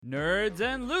Nerds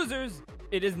and losers,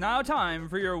 it is now time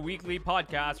for your weekly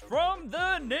podcast from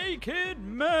the Naked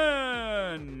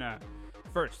Man.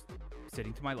 First,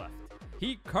 sitting to my left,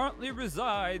 he currently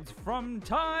resides from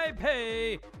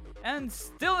Taipei and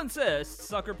still insists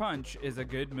Sucker Punch is a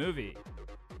good movie.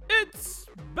 It's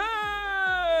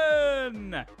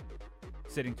Ben!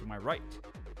 Sitting to my right,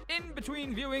 in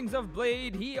between viewings of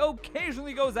Blade, he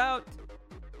occasionally goes out.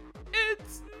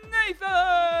 It's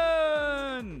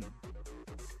Nathan!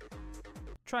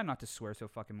 Try not to swear so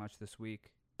fucking much this week.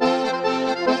 Was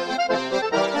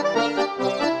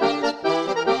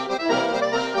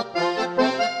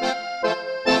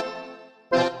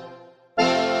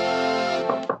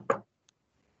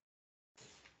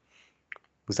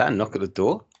that a knock at the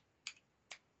door?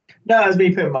 No, it was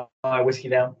me putting my whiskey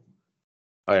down.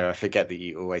 Oh yeah, I forget that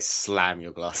you always slam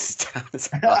your glasses down as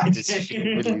hard as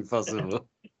humanly possible.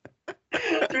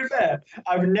 To be fair,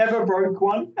 I've never broke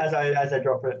one as I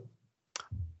drop it.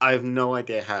 I have no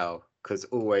idea how, because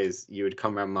always you would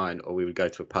come around mine, or we would go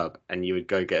to a pub, and you would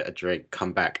go get a drink,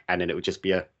 come back, and then it would just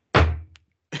be a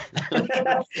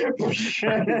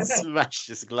smash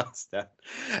this glass down.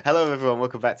 Hello everyone,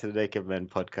 welcome back to the Naked Men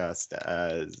podcast.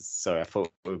 Sorry, I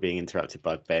thought we were being interrupted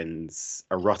by Ben's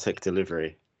erotic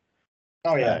delivery.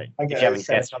 Oh yeah, if you haven't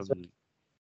guessed,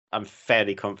 I'm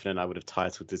fairly confident I would have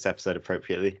titled this episode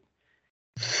appropriately.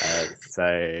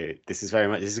 So this is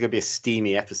going to be a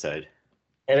steamy episode.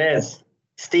 It is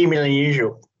steamier than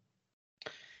usual.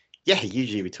 Yeah,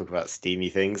 usually we talk about steamy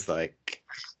things like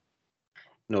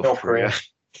North Korea.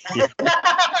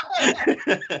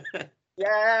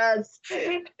 Yes.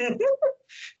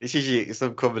 It's usually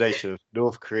some combination of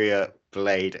North Korea,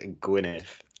 Blade, and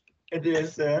Gwyneth. It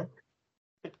is.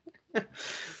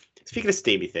 Speaking of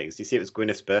steamy things, do you see it was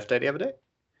Gwyneth's birthday the other day?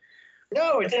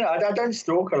 No, I didn't. I don't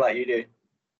stalk her like you do.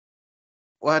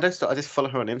 Well, I don't start. I just follow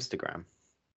her on Instagram.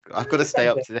 I've got to stay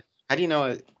up to the. How do you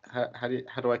know? How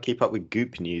do I keep up with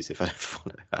Goop news if I don't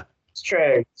follow her? It's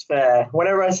true. It's fair.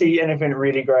 Whenever I see anything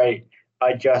really great,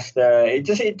 I just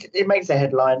it makes the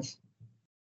headlines.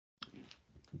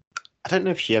 I don't know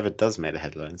if she ever does make the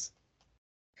headlines.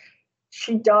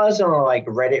 She does on like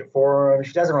Reddit forum.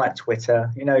 She does on like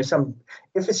Twitter. You know, if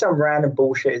it's some random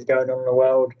bullshit is going on in the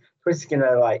world, Twitter's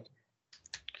gonna like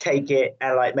take it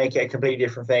and like make it a completely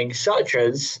different thing. Such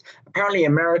as apparently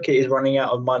America is running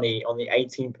out of money on the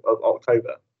 18th of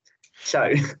October.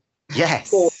 So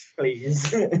yes,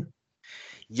 please.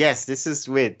 Yes, this is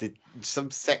weird.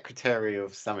 Some secretary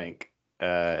of something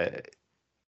said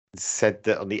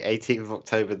that on the 18th of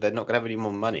October they're not going to have any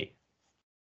more money.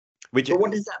 Which,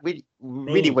 what does that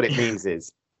really what it means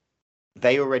is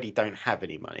they already don't have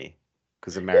any money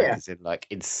because America's in like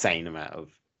insane amount of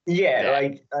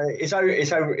like it's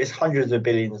hundreds of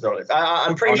billions of dollars.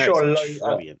 I'm pretty sure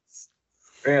trillions.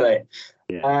 Really?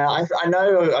 Yeah. I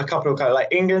know a couple of like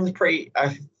England's pretty.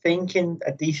 I think in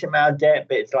a decent amount of debt,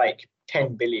 but it's like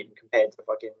 10 billion compared to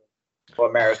fucking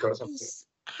America or something.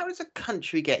 How does a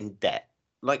country get in debt?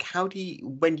 Like, how do you,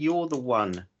 when you're the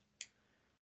one,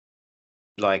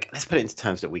 like, let's put it into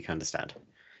terms that we can understand.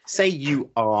 Say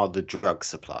you are the drug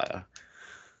supplier.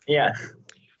 Yeah.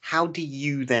 How do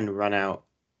you then run out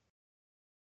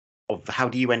of, how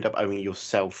do you end up owing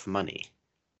yourself money?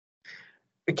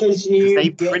 Because they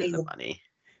print the money.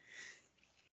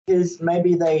 Because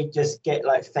maybe they just get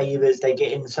like favors. They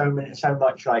get in so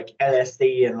much like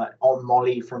LSD and like on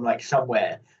Molly from like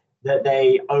somewhere that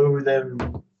they owe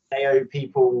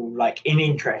people like in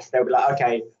interest. They'll be like,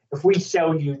 okay, if we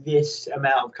sell you this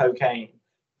amount of cocaine,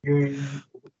 you're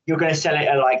going to sell it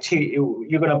at like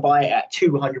you're going to buy it at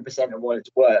 200% of what it's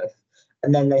worth,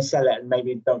 and then they sell it and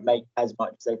maybe don't make as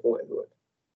much as they thought it would.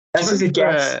 That's just a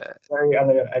guess.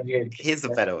 Here's a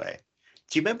better way.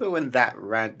 Do you remember when that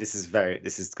ran? This is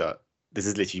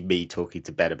literally me talking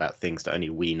to Ben about things that only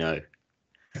we know.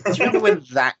 Do you remember when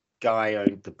that guy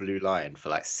owned the Blue Lion for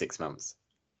like 6 months?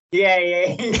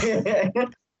 Yeah.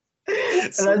 And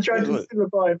I tried to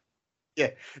simplify.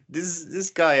 Yeah, this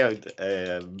guy owned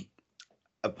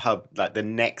a pub like the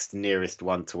next nearest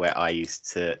one to where I used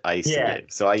to live.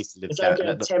 So I used to live down. It's like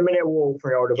a 10-minute walk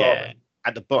from your old apartment.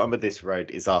 At the bottom of this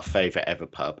road is our favourite ever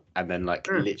pub. And then like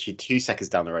literally 2 seconds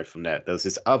down the road from there was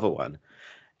this other one.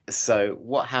 So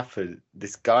what happened,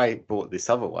 this guy bought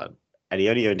this other one and he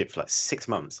only owned it for like 6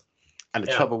 months. And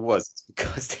the trouble was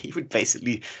because he would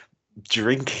basically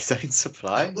drink his own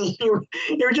supply. He would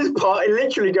just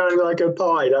literally going like a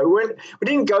pie. Like, we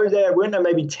didn't go there. We went there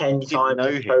maybe 10 times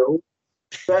in total.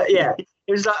 But yeah,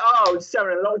 it was like, oh,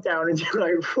 7 in lockdown until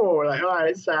like 4. Like, all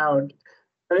right, sound.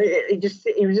 And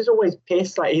he was just always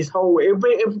pissed. Like his whole,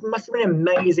 it must have been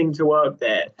amazing to work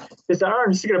there. Because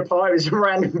I'm just gonna party with some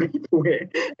random people here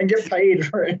and get paid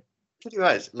for it. Pretty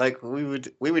much. Like we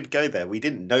would go there. We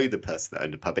didn't know the person that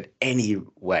owned the pub in any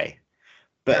way,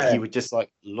 but he would just like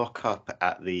lock up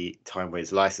at the time where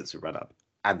his license would run up,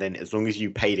 and then as long as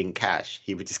you paid in cash,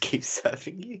 he would just keep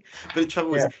serving you. But the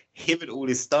trouble was, him and all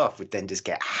his staff would then just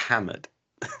get hammered,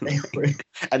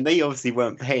 and they obviously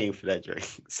weren't paying for their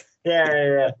drinks.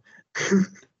 Yeah.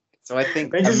 So I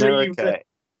think America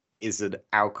is an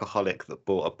alcoholic that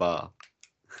bought a bar.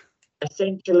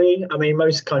 Essentially, I mean,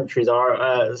 most countries are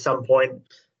at some point.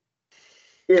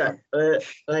 Yeah,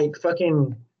 like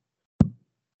fucking.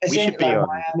 Essentially,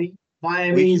 like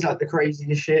Miami is like the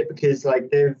craziest shit because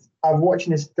like I'm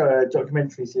watching this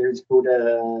documentary series called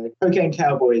Cocaine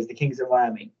Cowboys: The Kings of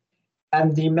Miami,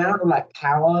 and the amount of like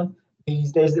power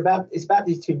it's about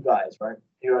these two guys, right,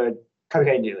 who are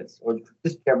cocaine dealers or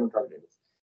just general drug dealers.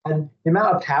 And the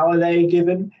amount of power they're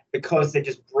given because they're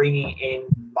just bringing in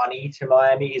money to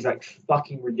Miami is like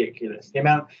fucking ridiculous. The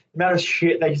amount of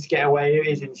shit they just get away with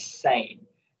is insane.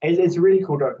 It's a really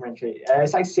cool documentary.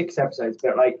 It's like 6 episodes,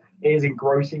 but like it is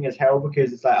engrossing as hell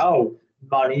because it's like, oh,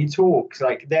 money talks.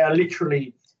 Like they are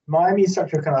literally, Miami is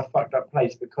such a kind of fucked up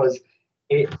place because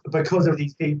of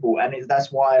these people, and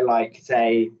that's why like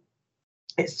say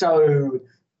it's so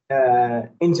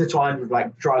intertwined with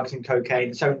like drugs and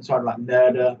cocaine, so intertwined with like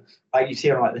murder, like you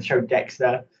see on like the show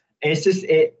Dexter. It's just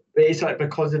it's like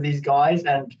because of these guys,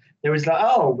 and there was like,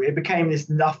 oh, it became this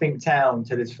nothing town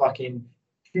to this fucking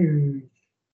huge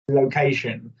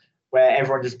location where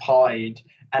everyone just partied,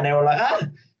 and they were like,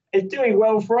 it's doing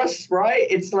well for us, right?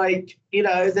 It's like, you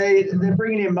know, they're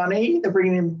bringing in money, they're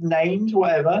bringing in names,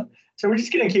 whatever. So we're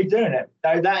just gonna keep doing it.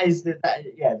 So that is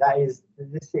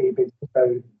the city, but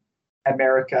also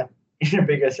America in a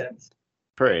bigger sense.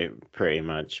 Pretty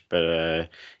much, but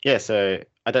yeah. So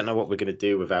I don't know what we're gonna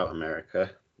do without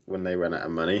America when they run out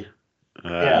of money.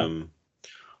 I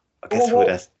guess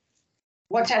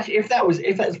what's actually if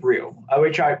that's real,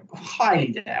 which I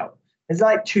highly doubt. There's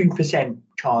like 2%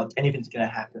 chance anything's gonna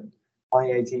happen on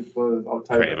the 18th of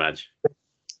October. Pretty much.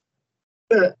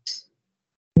 But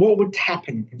what would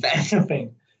happen if that's a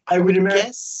thing? I would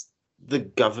guess the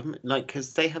government, like,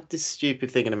 because they have this stupid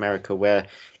thing in America where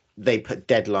they put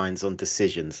deadlines on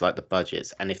decisions like the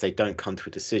budgets, and if they don't come to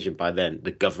a decision by then,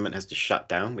 the government has to shut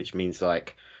down, which means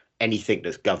like anything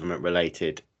that's government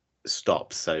related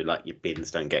stops. So like your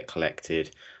bins don't get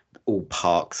collected, all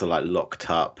parks are like locked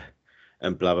up,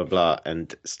 and blah blah blah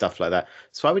and stuff like that.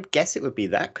 So I would guess it would be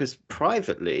that, because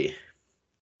privately,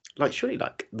 like surely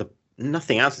like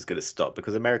nothing else is going to stop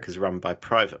because America's run by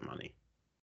private money.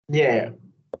 Yeah.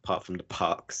 Apart from the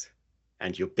parks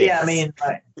and your bins. Yeah, I mean,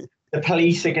 like, the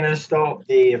police are going to stop,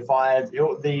 the fire,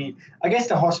 I guess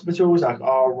the hospitals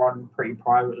are run pretty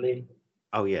privately.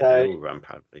 Oh yeah, they all run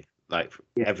privately. Like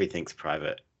everything's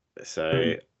private.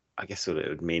 So I guess what it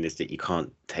would mean is that you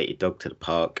can't take your dog to the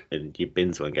park and your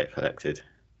bins won't get collected.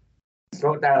 It's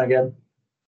locked down again.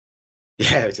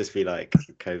 Yeah, it would just be like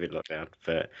COVID lockdown.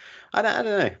 But I don't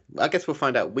know. I guess we'll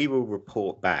find out. We will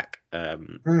report back.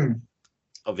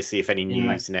 Obviously, if any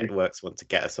news networks want to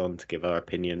get us on to give our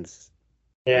opinions,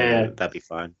 that'd be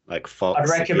fine. Like Fox, I'd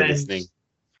recommend, if you're listening.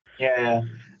 Yeah,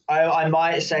 I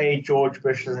might say George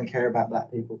Bush doesn't care about black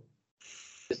people.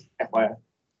 Just FYI.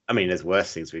 I mean, there's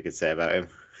worse things we could say about him.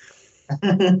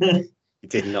 He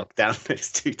did knock down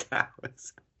those 2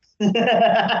 towers.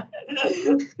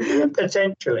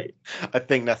 Potentially. I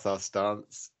think that's our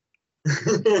stance.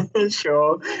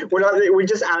 Sure. We're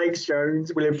just Alex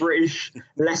Jones. We're a British,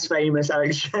 less famous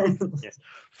Alex Jones. Yes.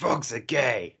 Frogs are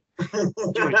gay.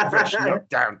 George Bush knocked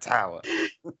down tower.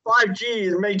 5G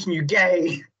is making you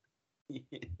gay.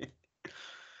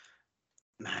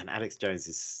 Man, Alex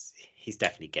Jones he's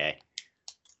definitely gay.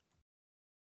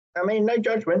 I mean, no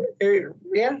judgment. He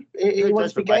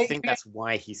wants to be gay. I think that's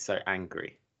why he's so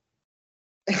angry.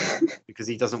 Because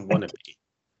he doesn't want to be.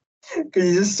 Because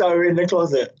he's just so in the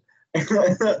closet.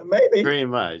 Maybe. Pretty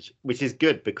much. Which is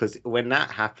good, because when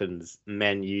that happens,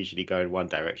 men usually go in one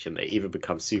direction. They either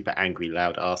become super angry,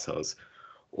 loud assholes,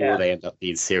 or they end up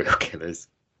being serial killers.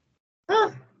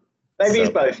 Maybe it's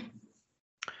both.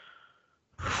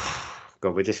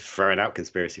 God, we're just throwing out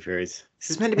conspiracy theories. This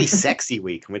is meant to be sexy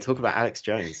week, and we're talking about Alex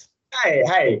Jones.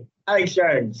 Hey, Alex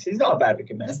Jones. He's not a bad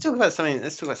looking man. Let's talk about something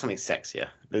sexier.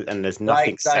 And there's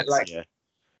nothing sexier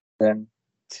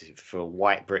for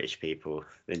white British people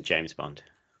than James Bond.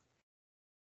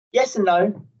 Yes and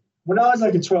no. When I was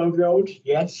like a 12-year-old,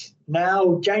 yes.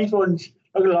 Now James Bond,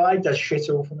 not gonna lie, does shit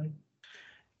all for me.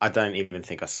 I don't even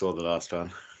think I saw the last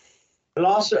one. The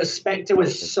last Spectre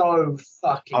was so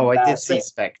fucking Oh, I bad. did see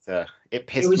Spectre. It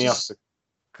pissed was me just- off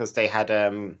because they had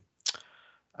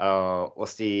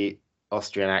what's the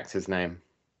Austrian actor's name?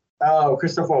 Oh,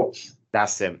 Christoph Waltz.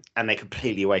 That's him, and they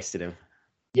completely wasted him.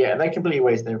 Yeah, they completely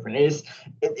wasted everything.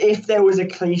 If there was a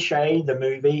cliche, the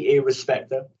movie, it was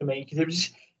Spectre to me because it was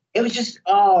just it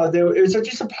was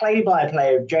just a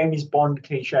play-by-play of James Bond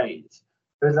cliches.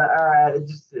 It was like, all right,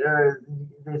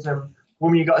 there's some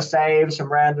woman you got to save,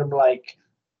 some random like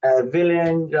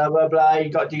villain, blah blah blah. You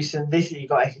got to do some this. You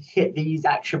got to hit these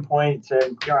action points,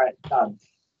 and all right, done.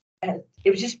 And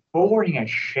it was just boring as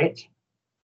shit.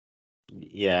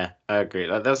 Yeah, I agree.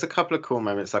 Like, there was a couple of cool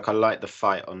moments. Like, I liked the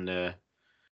fight on the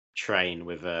train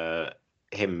with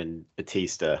him and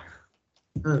Batista.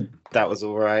 That was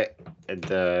all right. And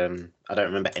I don't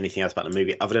remember anything else about the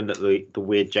movie other than the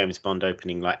weird James Bond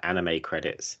opening like anime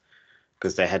credits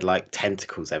because they had like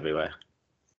tentacles everywhere.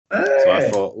 So I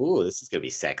thought, oh, this is gonna be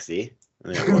sexy.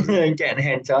 And it wasn't. Getting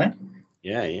hentai.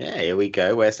 Yeah, here we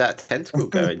go. Where's that tentacle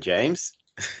going, James?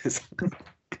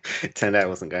 Turned out it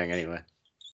wasn't going anywhere.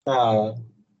 Oh,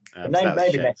 So that was a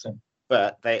maybe shame. next one.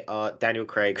 But they are Daniel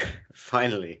Craig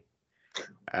finally,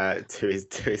 to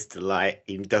his delight,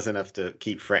 he doesn't have to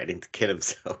keep threatening to kill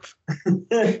himself.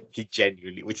 He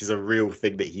genuinely, which is a real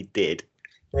thing that he did.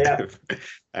 Yeah.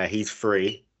 He's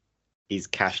free. He's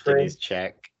cashed Free. in his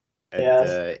check, and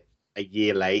Yes. a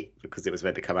year late because it was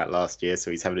meant to come out last year.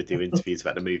 So he's having to do interviews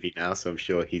about the movie now. So I'm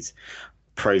sure he's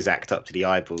Prozac'd up to the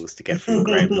eyeballs to get through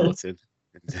Graham Norton.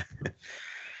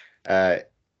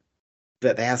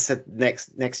 But they have said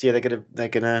next year they're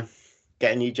gonna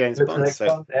get a new James Bond.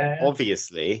 So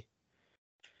obviously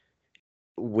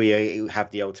we have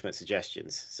the ultimate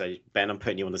suggestions. So Ben, I'm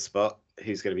putting you on the spot.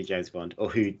 Who's going to be James Bond, or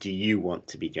who do you want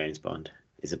to be James Bond?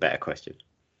 Is a better question.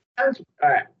 All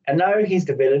right, I know he's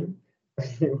the villain,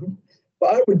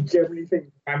 but I would generally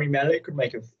think Rami Malek could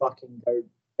make a fucking dope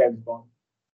James Bond.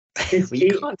 Well,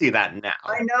 you can't do that now.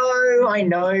 I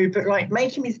know, but like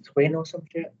make him his twin or some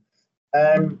shit.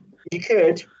 You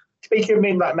could. Speaking of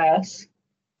Midnight Mass,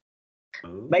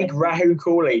 Ooh. make Rahul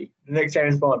Kohli the next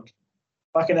James Bond.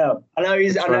 Fucking hell. I know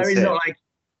he's not like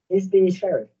he's the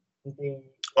sheriff. He's the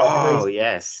Oh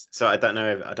yes. So I don't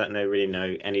really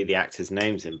know any of the actors'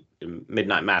 names in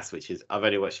Midnight Mass, which is I've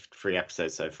only watched 3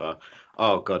 episodes so far.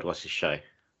 Oh God, what's the show?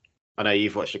 I know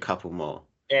you've watched a couple more.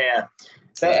 Yeah.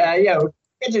 So, Rahul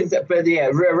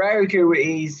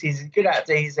Kohli, he's a good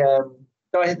actor. He's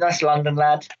nice London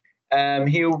lad.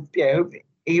 He'll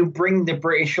bring the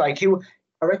British I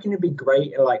reckon it'd be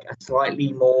great like a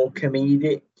slightly more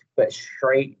comedic but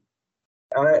straight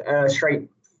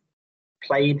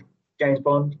played James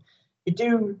Bond. It's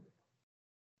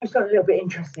got a little bit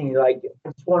interesting. Like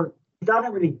I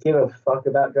don't really give a fuck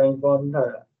about James Bond.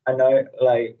 I know,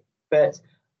 but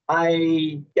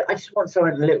I just want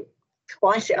something a little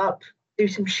spice it up, do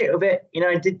some shit with it.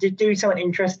 Do something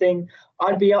interesting.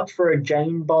 I'd be up for a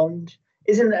Jane Bond.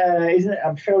 Isn't it?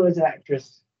 I'm sure there's an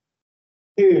actress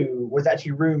who was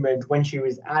actually rumored when she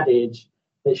was added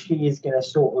that she is going to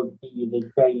sort of be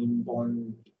the Jane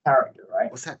Bond character,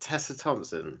 right? was that Tessa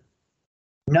Thompson?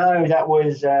 No, that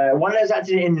was one that was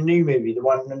actually in the new movie, the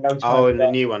one. In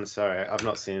the new one. Sorry, I've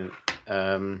not seen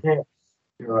it.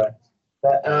 You're right.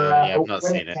 But, I've not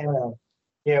seen it.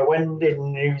 When the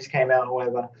news came out or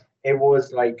whatever, it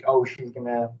was like, oh, she's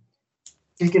gonna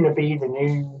be the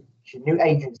new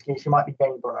agent. She might be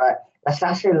Jane Bond. Right. That's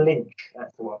Sasha Lynch.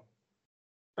 That's the one.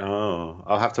 Oh,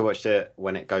 I'll have to watch it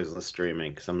when it goes on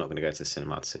streaming because I'm not going to go to the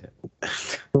cinema to see it.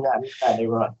 Exactly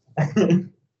right.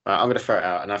 I'm going to throw it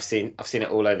out, and I've seen it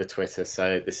all over Twitter.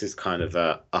 So this is kind of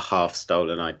a half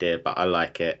stolen idea, but I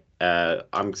like it.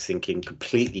 I'm thinking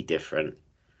completely different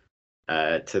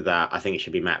to that. I think it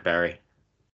should be Matt Berry,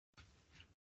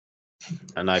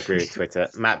 and I agree with Twitter.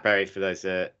 Matt Berry, for those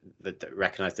that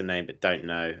recognise the name but don't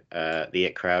know, the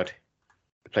It Crowd.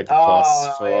 Played the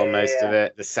boss for most of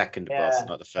it. The second boss,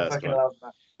 not the first one.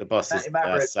 The boss's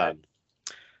son.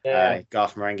 Yeah.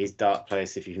 Garth Marenghi's Dark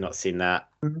Place. If you've not seen that,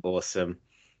 awesome.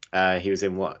 He was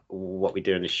in What We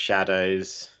Do in the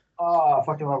Shadows. Oh, I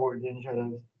fucking love What We Do in the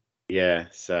Shadows. Yeah.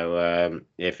 So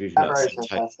if you've not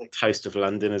seen Toast of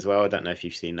London as well, I don't know if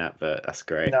you've seen that, but that's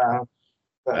great. No.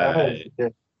 But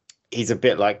he's a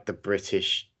bit like the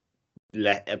British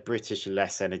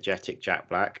less energetic Jack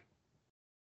Black.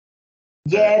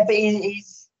 Yeah, but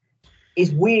he's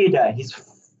weirder.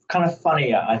 He's kind of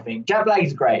funnier, I think. Jack Black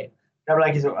is great. Jack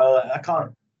Black is I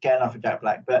can't get enough of Jack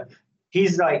Black, but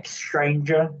he's like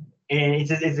stranger.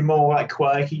 It's a more like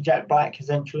quirky Jack Black,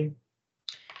 essentially.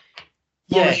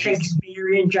 Yeah,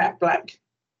 Shakespearean Jack Black.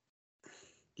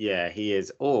 Yeah, he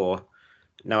is. Or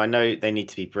Now, I know they need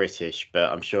to be British,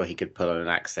 but I'm sure he could pull on an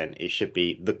accent. It should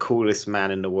be the coolest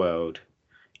man in the world.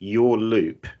 Your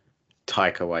Loop,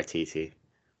 Taika Waititi.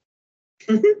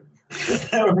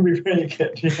 That would be really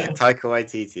good. Yeah. Taika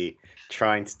Waititi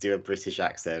trying to do a British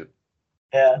accent.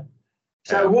 Yeah.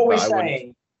 So what we're but I want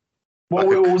saying, what like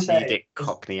we're a all saying, comedic is-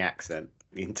 Cockney accent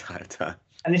the entire time.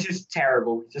 and it's just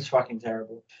terrible. It's just fucking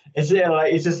terrible. It's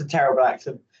just a terrible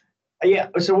accent. Yeah.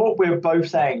 So what we're both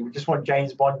saying, we just want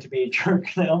James Bond to be a joke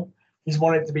now. We just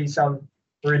want it to be some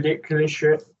ridiculous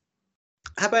shit.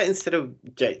 How about instead of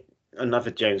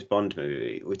another James Bond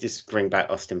movie, we just bring back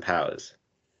Austin Powers?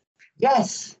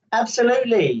 Yes,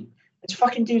 absolutely. Let's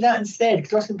fucking do that instead,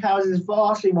 because Austin Powers is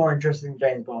vastly more interesting than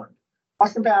James Bond.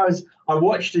 Austin Powers, I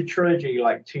watched the trilogy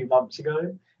like 2 months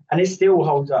ago, and it still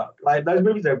holds up. Like, those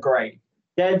movies are great.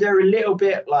 They're a little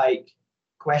bit like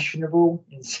questionable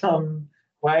in some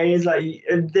ways. Like,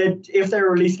 if they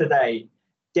were released today,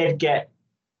 they'd get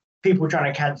people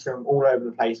trying to cancel them all over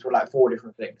the place for like 4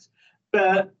 different things.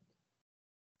 But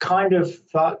kind of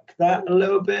fuck that a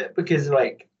little bit, because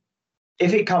like,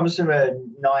 if it comes from a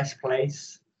nice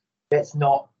place, let's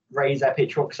not raise our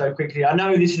pitchfork so quickly. I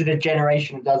know this is a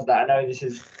generation that does that. I know this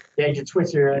is the age of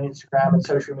Twitter and Instagram and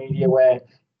social media where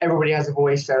everybody has a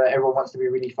voice, so everyone wants to be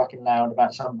really fucking loud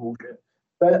about some bullshit.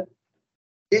 But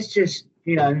let's just,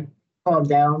 calm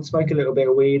down, smoke a little bit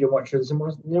of weed and watch some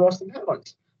new Austin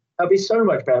Powers. That'd be so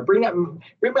much better. Bring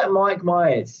back Mike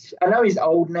Myers. I know he's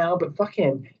old now, but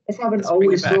fucking let's have an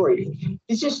older story.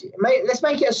 Let's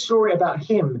make it a story about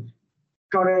him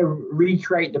trying to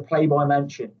recreate the Playboy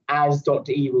Mansion as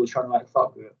Dr. Evil trying to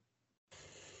fuck with it.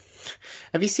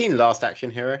 Have you seen Last Action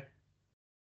Hero?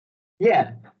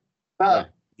 Yeah. The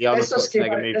Arnold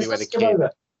Schwarzenegger movie where the kid.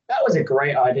 That was a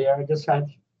great idea. I just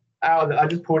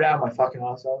pulled it out of my fucking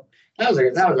arsehole. That was a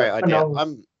great idea.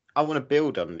 I want to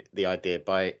build on the idea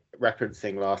by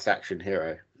referencing Last Action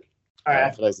Hero. All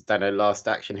right. For those that don't know, Last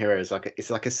Action Hero is it's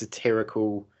like a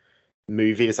satirical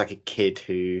movie. It's like a kid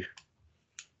who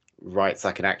writes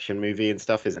like an action movie and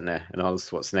stuff, isn't there? And Arnold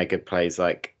Schwarzenegger plays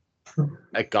like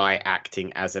a guy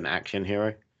acting as an action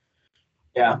hero.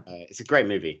 Yeah. It's a great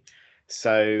movie.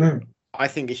 So I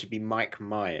think it should be Mike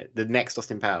Myers. The next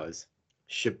Austin Powers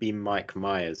should be Mike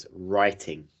Myers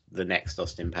writing the next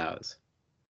Austin Powers.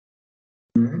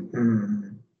 Mm-hmm.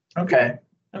 Okay.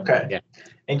 Yeah.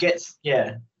 It gets,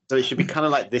 yeah. So it should be kind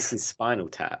of like This Is Spinal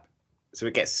Tap. So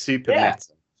it gets super meta.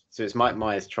 So it's Mike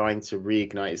Myers trying to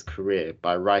reignite his career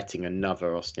by writing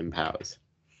another Austin Powers.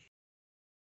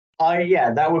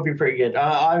 That would be pretty good.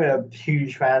 I'm a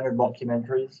huge fan of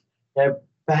mockumentaries. They're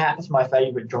perhaps my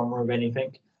favorite genre of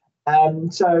anything.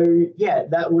 So yeah,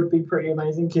 that would be pretty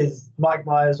amazing, because Mike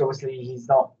Myers, obviously,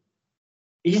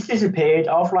 he's disappeared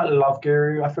after like Love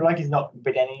Guru. I feel like he's not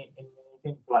been in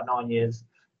anything for like 9 years.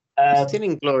 He's still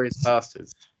in Glorious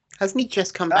Bastards. Hasn't he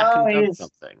just come back and done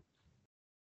something?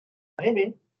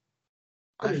 Maybe.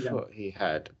 I thought he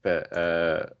had, but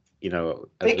I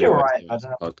think you're right.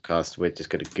 Podcast, we're just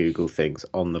going to Google things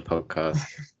on the podcast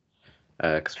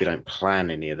because we don't plan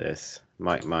any of this.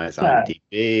 Mike Myers,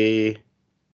 IMDb.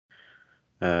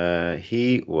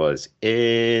 He was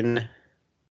in.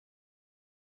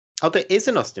 Oh, there is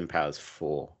an Austin Powers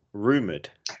 4, rumored.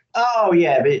 Oh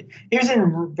yeah, but he was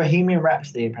in Bohemian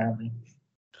Rhapsody apparently.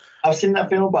 I've seen that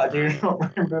film, but I do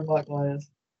not remember Mike Myers.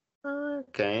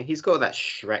 Okay, he's got that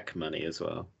Shrek money as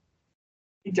well.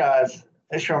 He does.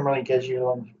 That sure really gets you a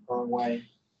long way.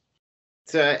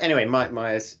 So anyway, Mike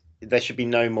Myers. There should be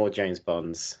no more James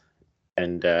Bonds,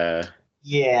 and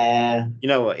yeah. You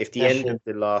know what? If the end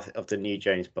of the new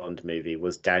James Bond movie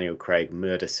was Daniel Craig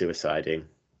murder-suiciding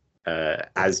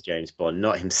as James Bond,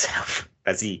 not himself,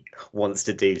 as he wants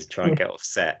to do to try and get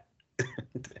offset.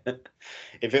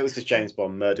 If it was just James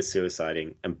Bond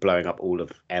murder-suiciding and blowing up all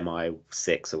of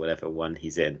MI6 or whatever one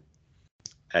he's in,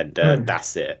 and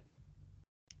that's it.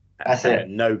 That's it.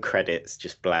 No credits,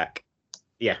 just black.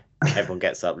 Yeah, everyone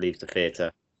gets up, leaves the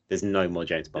theatre. There's no more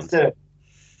James Bond. That's it.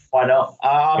 Why not?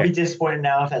 I'll be disappointed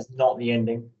now if that's not the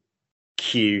ending.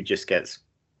 Q just gets,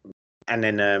 and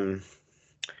then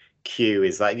Q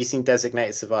is like, have you seen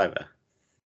Designated Survivor?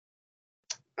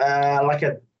 Like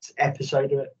an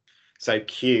episode of it. So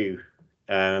Q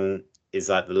is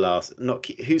like the last, not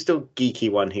Q, who's the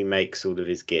geeky one who makes all of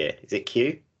his gear? Is it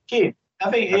Q? Q. I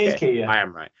think it is Q, yeah. I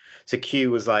am right. So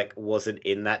Q wasn't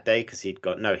in that day because he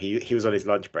was on his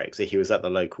lunch break. So he was at the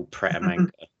local Pret a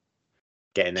Manger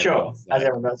getting as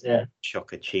everyone does, yeah.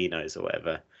 Chocochinos or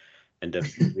whatever, and a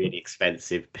really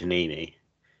expensive panini.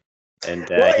 And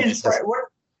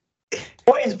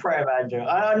what is Pret a Manger?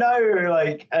 I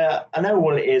know, I know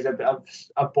what it is.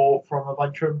 I've bought from a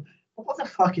bunch of them, What the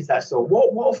fuck is that store?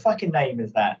 What fucking name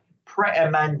is that? Pret a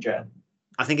Manger.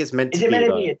 I think it's meant Is to it be meant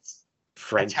to like be it's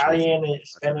French, Italian,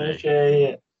 it's I don't know. Spanish?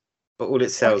 Yeah. But all it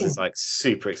sells is Fucking like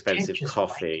super expensive pretentious,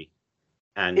 coffee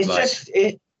and It's like just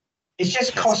it's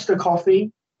just Tesco. Costa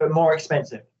coffee, but more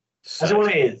expensive. That's so all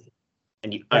it is.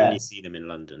 and you Yeah. only see them in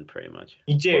London, pretty much.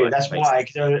 You do. Or, like, That's places why,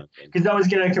 in London. because no one's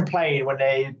going to complain when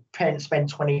they spend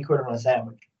 20 quid on a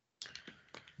sandwich.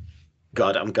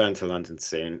 God, I'm going to London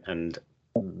soon, and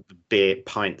beer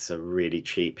pints are really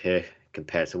cheap here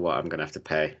compared to what I'm going to have to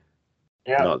pay.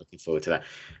 Yeah. Not looking forward to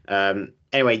that.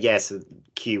 Anyway, yes,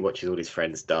 Q watches all his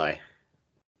friends die,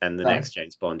 and the Nice. next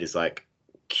James Bond is like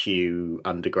Q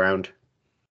Underground,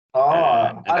 Oh,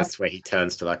 and that's where he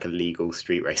turns to like illegal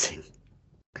street racing,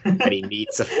 and he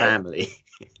meets a family.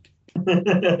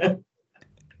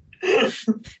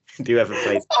 Whoever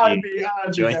plays I'd Q be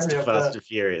joins definitely the up for Fast that. and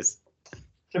Furious.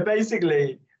 So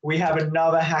basically, we have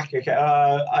another hacker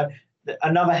character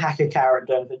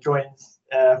that joins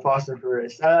Fast and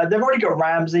Furious. They've already got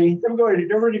Ramsey. They've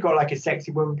already got like a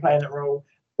sexy woman playing that role.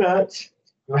 But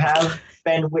you have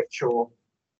Ben Whishaw.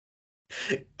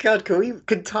 God,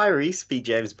 could Tyrese be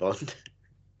James Bond?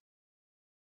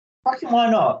 Fucking why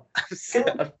not?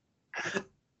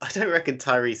 I don't reckon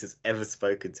Tyrese has ever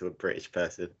spoken to a British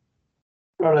person.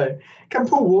 I don't know. Can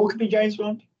Paul Walker be James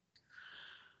Bond?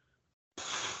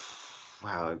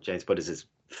 Wow, James Bond is as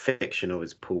fictional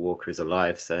as Paul Walker is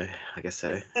alive, so I guess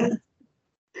so.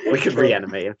 We could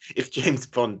reanimate him. If James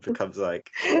Bond becomes like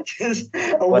Just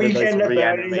a one of those weekend at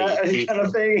Bernie's, reanimated that kind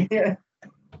of thing. Yeah.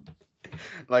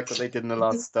 like what they did in the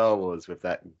last Star Wars with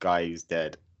that guy who's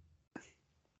dead.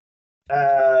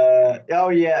 The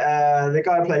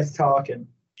guy who plays Tarkin.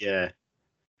 Yeah.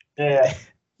 Yeah.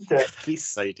 That'd be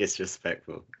so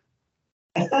disrespectful.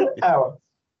 Oh.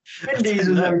 Vin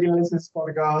Diesel's never going to listen to this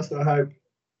podcast, I hope.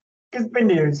 Because Vin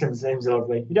Diesel seems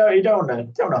lovely. You don't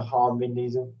want to harm Vin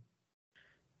Diesel.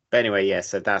 But anyway, yeah,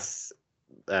 so that's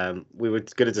we were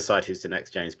going to decide who's the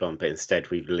next James Bond, but instead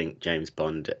we've linked James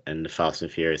Bond and the Fast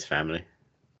and Furious family.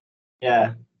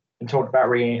 Yeah. And talked about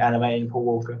reanimating Paul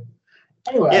Walker.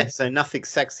 Anyway. Yeah, so nothing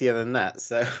sexier than that.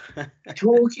 So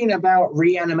talking about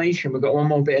reanimation, we've got one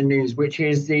more bit of news, which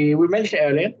is we mentioned it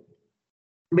earlier,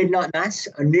 Midnight Mass,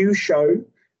 a new show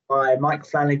by Mike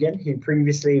Flanagan, who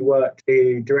previously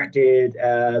directed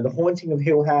The Haunting of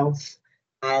Hill House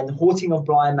and The Haunting of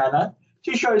Bly Manor.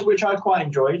 Two shows which I quite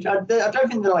enjoyed. I don't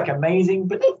think they're like amazing,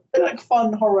 but they're like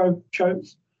fun horror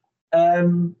shows.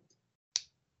 But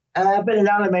they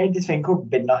now made this thing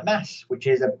called Midnight Mass, which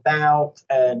is about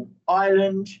an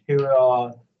island who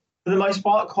are, for the most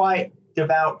part, quite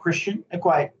devout Christian. They're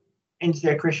quite into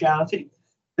their Christianity.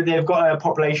 But they've got a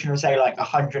population of, say, like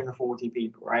 140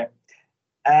 people, right?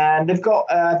 And they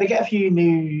get a few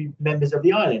new members of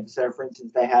the island. So, for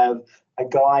instance, they have a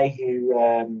guy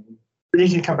who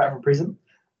recently come back from prison,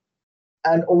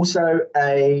 and also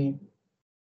a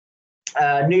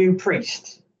new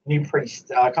priest.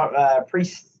 Priest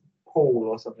Paul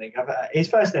or something. His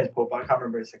first name is Paul, but I can't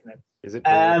remember his second name. is it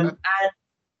Paul? And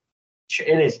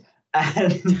it is,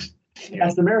 and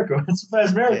that's the miracle. That's the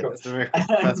first miracle. Yeah, that's the miracle.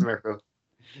 That's the miracle.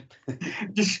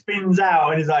 Just spins out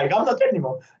and he's like, I'm not dead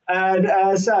anymore. And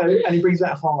and he brings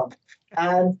back harm.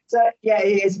 And so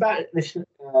it's about this. So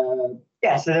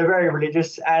they're very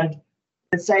religious, and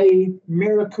let's say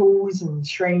miracles and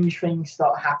strange things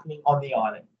start happening on the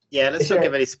island. Yeah, let's not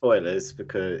give any spoilers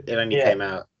because it only came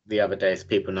out the other day, so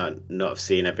people not have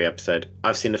seen every episode.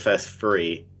 I've seen the first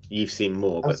 3. You've seen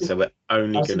more, so we're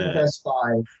only I've seen the gonna. first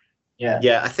 5. Yeah.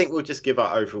 Yeah, I think we'll just give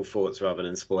our overall thoughts rather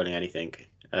than spoiling anything.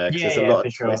 There's a lot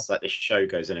of twists. Like this show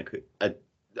goes in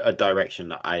a direction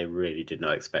that I really did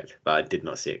not expect, but I did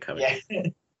not see it coming. Yeah.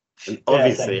 And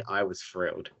obviously, I was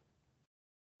thrilled.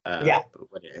 But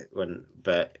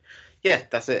yeah,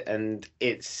 that's it. And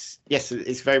it's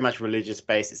very much religious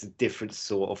based. It's a different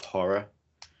sort of horror.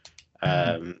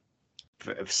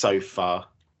 So far,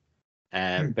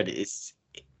 but it's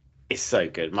so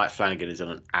good. Mike Flanagan is on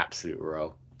an absolute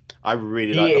roll. I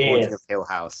really like The Haunting of Hill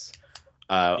House.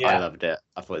 I loved it.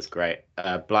 I thought it was great.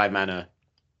 Bly Manor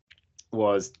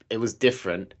was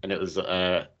different, and it was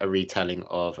a retelling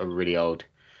of a really old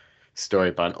story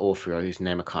by an author whose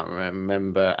name I can't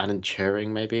remember. Alan Turing,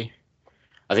 maybe.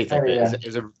 I think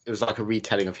it was like a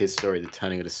retelling of his story, The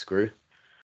Turning of the Screw.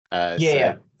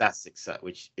 So that's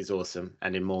which is awesome,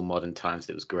 and in more modern times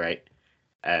it was great,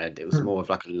 and it was more of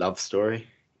like a love story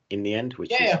in the end,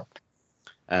 which is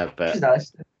but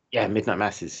nice. Yeah, Midnight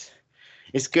Mass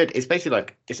it's good. It's basically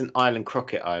like it's an island,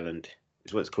 Crockett Island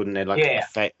is what it's called, and they're like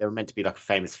they were meant to be like a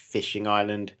famous fishing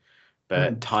island,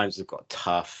 but times have got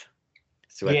tough.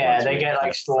 So they get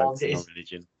like storms.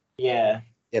 Religion. Yeah,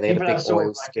 Yeah, they had a People are big sort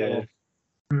oil of like spill.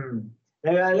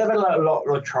 They've had a lot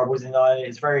of troubles in Ireland.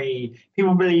 It's very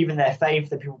people believe in their faith.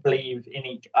 That people believe in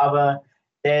each other.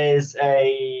 There's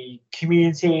a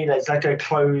community that's like a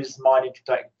closed-minded,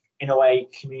 like in a way,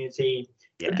 community.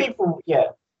 The Yeah. people, yeah,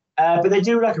 but they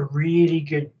do like a really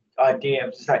good idea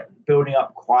of just like building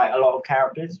up quite a lot of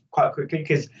characters quite quickly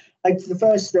because like the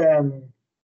first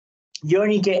you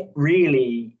only get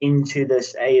really into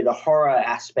the horror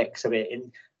aspects of it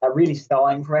in really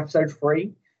starting from episode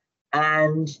 3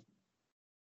 and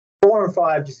 4 and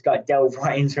 5 just got delve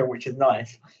right into it, which is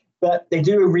nice. But they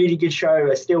do a really good show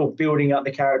of still building up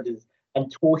the characters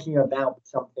and talking about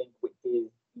something which is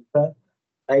deeper.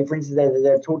 Like, for instance,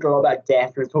 they've talked a lot about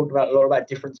death. They've talked about a lot about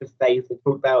difference of faith. They've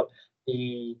talked about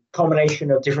the combination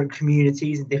of different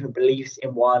communities and different beliefs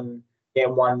in one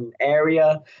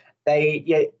area.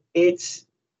 It's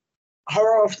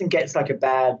horror often gets like a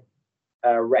bad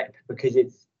rep because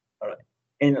it's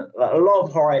in a lot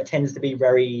of horror. It tends to be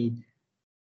very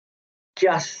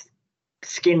just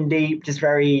skin deep, just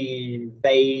very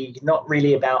vague, not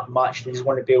really about much. They just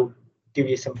want to give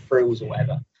you some thrills or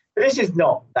whatever. But this is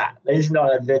not that. This is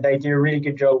not. They do a really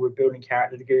good job with building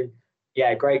characters.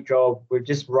 Great job with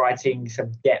just writing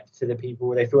some depth to the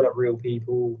people. They feel like real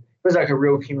people. It feels like a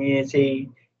real community.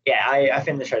 Yeah, I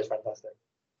think the show's fantastic.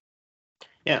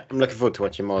 Yeah, I'm looking forward to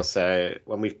watching more. So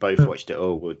when we've both watched it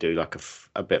all, we'll do like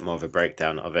a bit more of a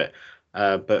breakdown of it.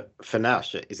 But for now,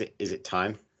 is it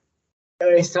time?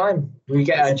 It's time. We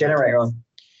get our generator on.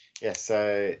 Yeah,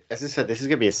 so as I said, this is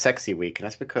going to be a sexy week, and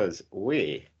that's because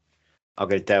we are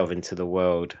going to delve into the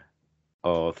world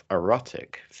of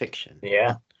erotic fiction.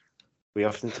 Yeah. We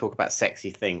often talk about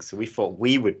sexy things, so we thought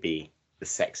we would be the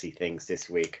sexy things this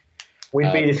week.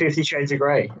 We'd be the 50 Shades of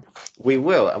Grey. We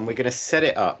will, and we're going to set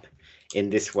it up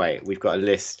in this way. We've got a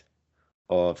list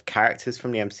of characters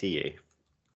from the MCU.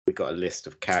 We've got a list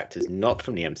of characters not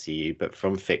from the MCU, but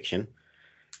from fiction.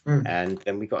 And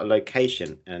then we got a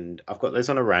location, and I've got those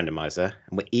on a randomizer,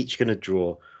 and we're each going to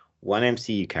draw one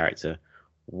MCU character,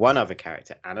 one other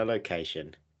character, and a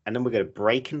location, and then we're going to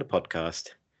break in the podcast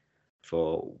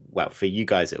for you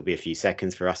guys it'll be a few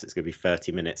seconds. For us it's going to be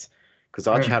 30 minutes because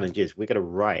our challenge is we're going to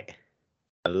write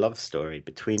a love story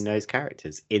between those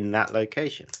characters in that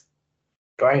location.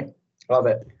 Great, love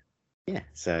it. Yeah,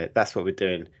 so that's what we're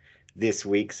doing this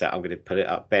week. So I'm going to put it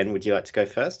up. Ben, would you like to go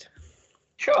first?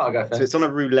 Sure, I'll go first. So it's on a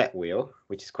roulette wheel,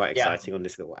 which is quite exciting on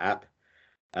this little app.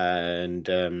 And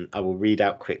I will read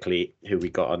out quickly who we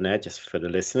got on there just for the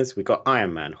listeners. We got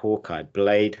Iron Man, Hawkeye,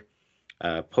 Blade,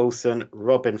 Paulson,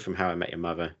 Robin from How I Met Your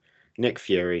Mother, Nick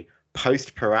Fury,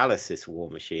 Post-Paralysis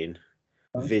War Machine,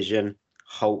 Vision,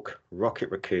 Hulk, Rocket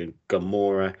Raccoon,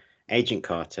 Gamora, Agent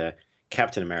Carter,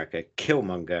 Captain America,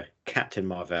 Killmonger, Captain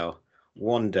Marvel,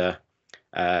 Wanda,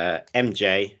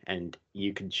 MJ, and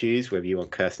you can choose whether you want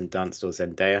Kirsten Dunst or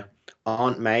Zendaya.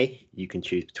 Aunt May, you can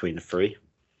choose between the three.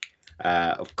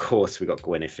 Of course, we got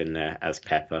Gwyneth in there as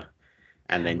Pepper,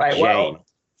 and then Jane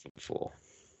from 4.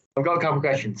 I've got a couple of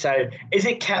questions. So, is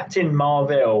it Captain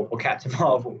Marvel or Captain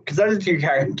Marvel? Because those are two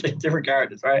different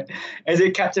characters, right? Is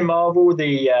it Captain Marvel,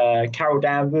 the Carol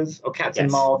Danvers, or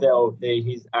Captain Marvel,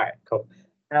 he's all right, cool.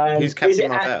 Who's Captain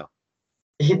Marvel?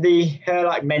 Her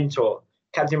like mentor.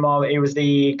 Captain Marvel, it was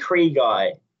the Kree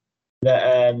guy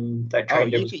that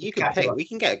trained him. You can pick. We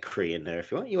can get a Kree in there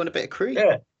if you want. You want a bit of Kree?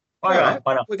 Yeah. Why not?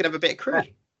 Why not? We can have a bit of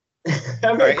Kree. A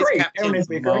bit of Kree. Captain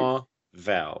Marvel.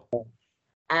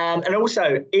 And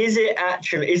also, is it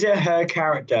her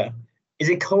character? Is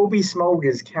it Colby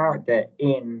Smolder's character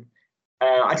in?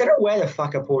 I don't know where the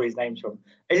fuck I pulled his names from.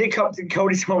 Is it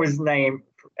Colby Smolder's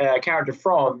character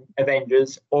from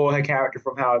Avengers or her character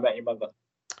from How I Met Your Mother?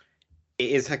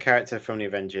 It is her character from the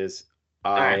Avengers.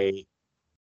 I'm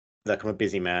a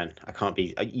busy man. I can't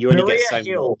be. You only get so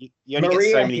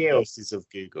many uses of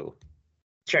Google.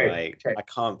 True. I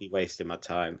can't be wasting my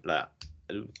time.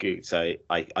 So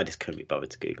I just couldn't be bothered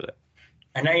to Google it.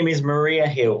 Her name is Maria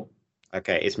Hill.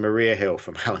 Okay, it's Maria Hill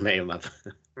from How I Met Your Mother.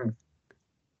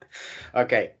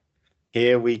 Okay,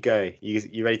 here we go.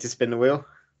 You ready to spin the wheel?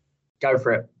 Go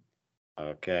for it.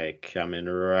 Okay, coming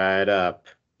right up.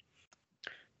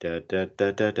 Your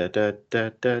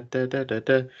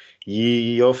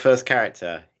first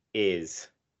character is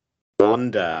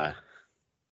Wanda.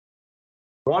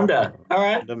 Wanda. All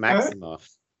right. The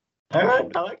Maximoff. All right.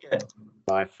 I like it.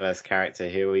 My first character,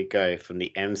 here we go, from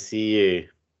the MCU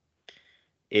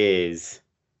is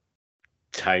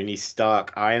Tony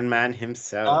Stark, Iron Man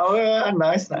himself. Oh,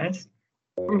 nice.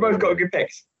 We both got good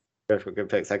picks. Both got good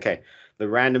picks. Okay. The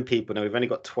random people. Now, we've only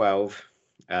got 12.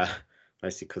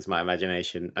 Mostly because my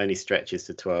imagination only stretches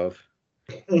to 12.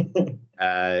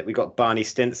 We got Barney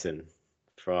Stinson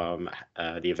from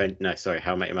the event. No, sorry,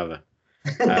 How I Met Your Mother.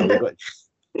 We got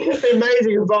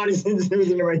Amazing Barney Stinson was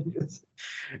in the Rangers.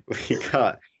 we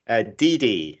got Dee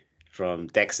Dee from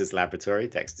Dexter's Laboratory,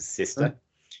 Dexter's sister.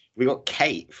 We got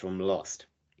Kate from Lost.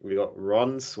 We got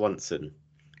Ron Swanson,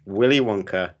 Willy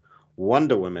Wonka,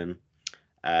 Wonder Woman,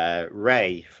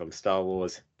 Ray from Star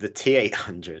Wars, the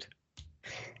T-800.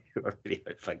 I really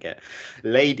hope I get.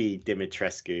 Lady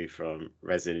Dimitrescu from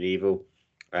Resident Evil,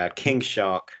 King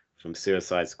Shark from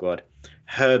Suicide Squad,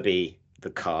 Herbie the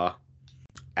car,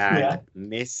 and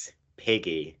Miss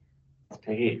Piggy.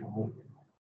 Piggy.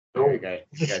 There we go.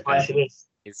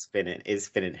 It's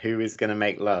spinning. Who is going to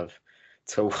make love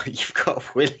to what you've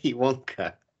got? Willy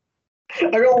Wonka. I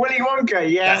got Willy Wonka.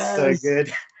 Yes. That's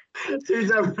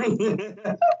so good.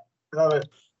 Love it.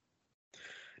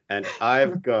 And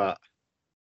I've got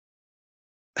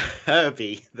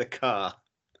Herbie the car.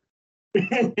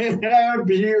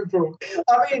 Beautiful.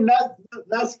 I mean,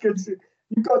 that's good.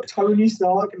 You've got Tony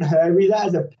Stark and Herbie. That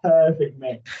is a perfect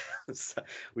mix. So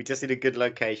we just need a good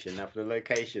location. Now for the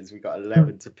locations, we got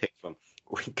 11 to pick from.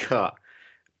 We got.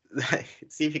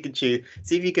 See if you can choose.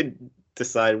 See if you can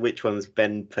decide which ones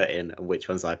Ben put in and which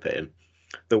ones I put in.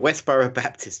 The Westboro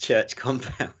Baptist Church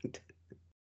compound.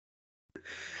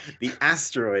 The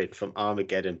asteroid from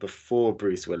Armageddon before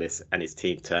Bruce Willis and his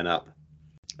team turn up.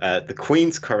 The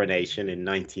Queen's coronation in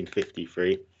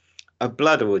 1953. A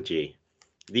blood orgy.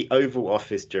 The Oval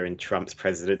Office during Trump's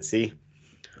presidency.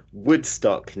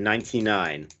 Woodstock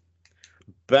 99.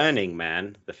 Burning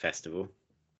Man, the festival.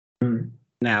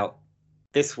 Now,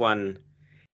 this one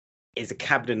is a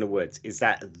cabin in the woods. Is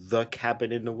that the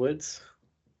cabin in the woods?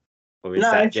 Or is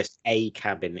that just a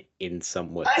cabin in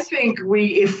some woods? I think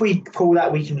if we call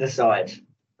that, we can decide.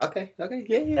 Okay,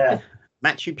 yeah.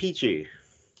 Machu Picchu,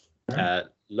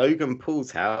 Logan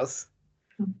Paul's house,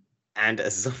 and a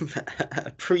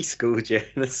preschool during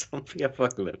a zombie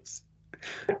apocalypse.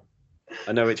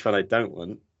 I know which one I don't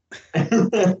want.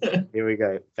 Here we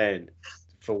go, Ben.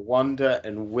 For Wanda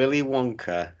and Willy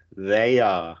Wonka, they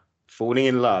are falling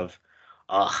in love.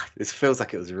 This feels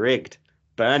like it was rigged.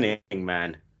 Burning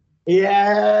Man.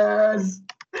 Yes.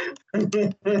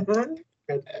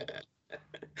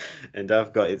 And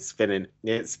I've got it spinning.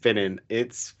 It's spinning.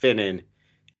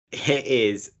 It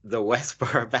is the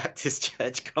Westboro Baptist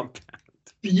Church compound.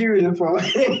 Beautiful.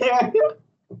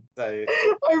 So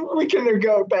we couldn't have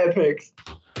got better picks.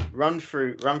 Run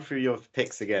through your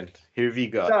picks again. Who have you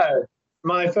got? So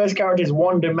my first character is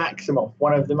Wanda Maximoff,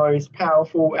 one of the most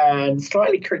powerful and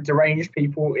slightly deranged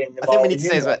people in the. I think we need to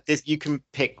say is that this, you can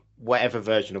pick whatever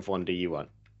version of Wanda you want.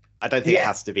 I don't think it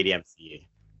has to be the MCU.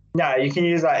 No, you can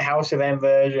use like House of M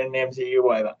version, the MCU,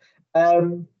 whatever.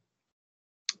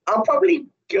 I'll probably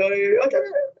go.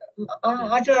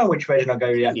 I don't know which version I'll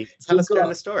go with. Tell us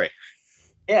the story.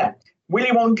 Yeah,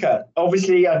 Willy Wonka.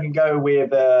 Obviously, I can go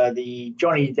with the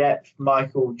Johnny Depp,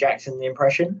 Michael Jackson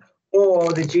impression,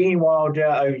 or the Gene Wilder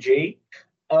OG.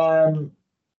 And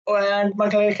my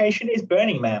location is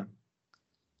Burning Man.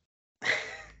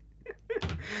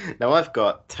 Now I've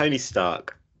got Tony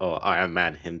Stark, or Iron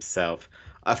Man himself.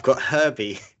 I've got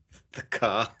Herbie the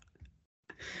car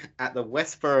at the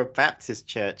Westboro Baptist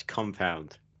Church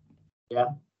compound. Yeah.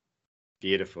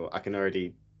 Beautiful. I can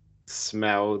already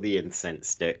smell the incense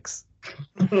sticks.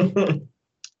 Do you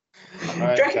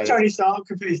reckon Tony Stark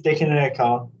could put his dick in a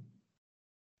car?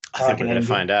 I think we're going to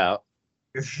find out.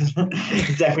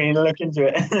 Definitely look into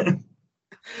it.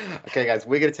 Okay, guys,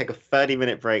 we're going to take a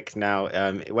 30-minute break now.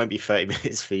 It won't be 30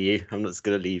 minutes for you. I'm not just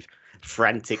going to leave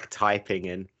frantic typing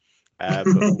in. So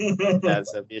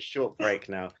it'll be a short break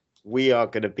now. We are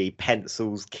going to be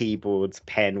pencils, keyboards,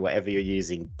 pen, whatever you're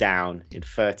using, down in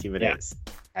 30 minutes.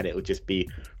 Yeah. And it will just be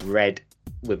red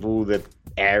with all the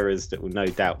errors that will no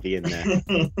doubt be in there.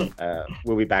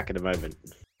 We'll be back in a moment.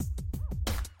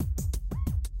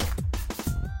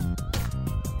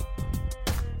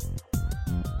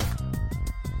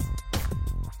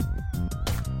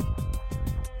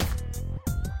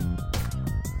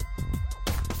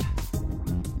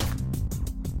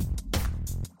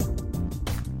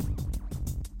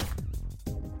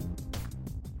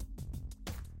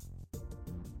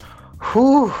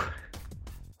 Whew.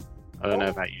 I don't know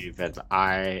about you, Ben, but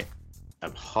I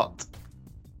am hot.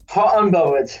 Hot and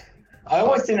bothered. I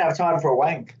almost didn't have time for a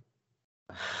wank.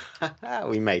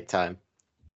 We made time.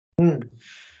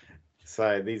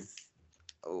 So these,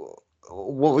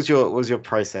 what was your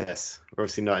process? We're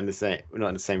obviously not in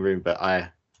the same room, but I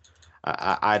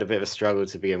had a bit of a struggle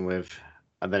to begin with.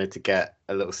 I wanted to get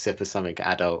a little sip of something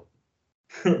adult,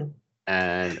 and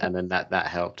then that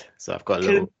helped. So I've got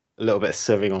a little bit of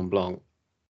Sauvignon Blanc.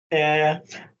 Yeah.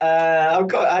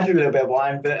 I had a little bit of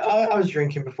wine, but I was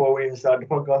drinking before we even started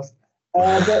the podcast.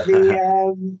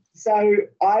 So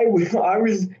I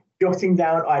was jotting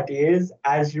down ideas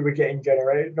as you were getting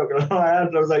generated. Not gonna lie, I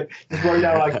was like just wrote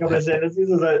down like a couple of sentences.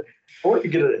 I was like, I want to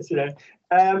be good at this, you know.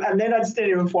 And then I just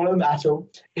didn't even follow them at all.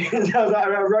 So I was like,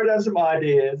 I wrote down some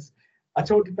ideas. I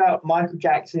talked about Michael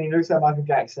Jackson. He looks like Michael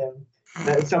Jackson.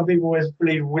 Some people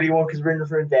believe Willy Wonka's written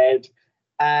from the dead,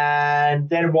 and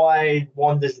then why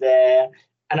Wanda's there.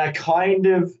 And I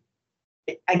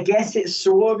guess it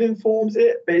sort of informs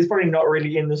it, but it's probably not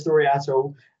really in the story at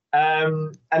all.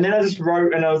 And then I just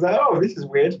wrote, and I was like, "Oh, this is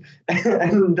weird,"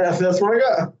 and that's what I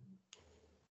got.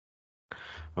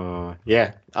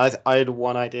 Yeah, I had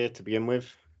one idea to begin with,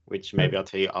 which maybe I'll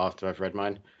tell you after I've read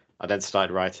mine. I then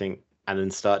started writing and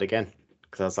then started again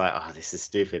because I was like, "Oh, this is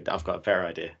stupid. I've got a better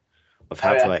idea of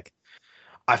how to like."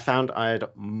 I found I had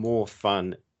more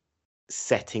fun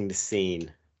setting the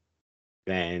scene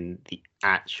than the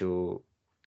actual.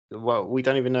 Well, we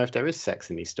don't even know if there is sex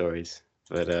in these stories,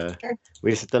 but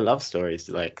we just the love stories.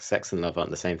 Like sex and love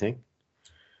aren't the same thing.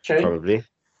 True. Probably.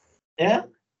 Yeah.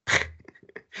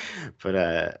 But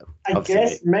I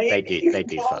guess maybe they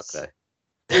do fuck though.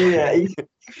 Yeah,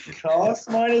 class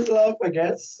minus love, I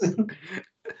guess.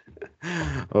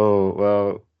 Oh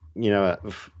well, you know,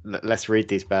 let's read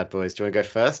these bad boys. Do you want to go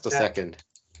first or second?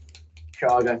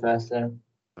 Sure, I'll go first then.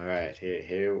 All right,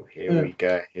 here we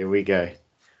go. Here we go.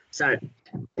 So,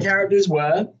 characters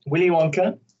were Willy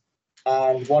Wonka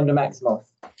and Wanda Maximoff,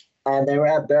 and they were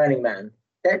at Burning Man.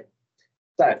 Okay,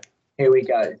 so here we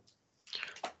go.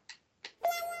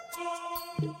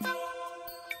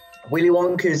 Willy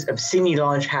Wonka's obscenely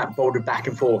large hat bouldered back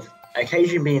and forth,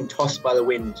 occasionally being tossed by the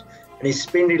wind, and his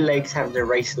spindly legs having to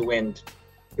race the wind.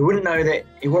 He wouldn't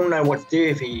know what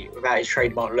to do without his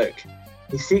trademark look.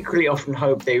 He secretly often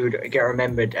hoped they would get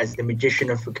remembered as the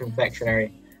magician of the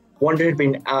confectionery. Wanda had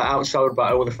been outsold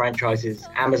by all the franchises,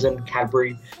 Amazon,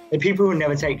 Cadbury, the people who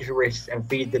never take risks and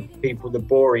feed the people the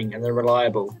boring and the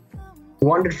reliable. He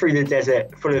wandered through the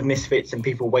desert full of misfits and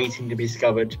people waiting to be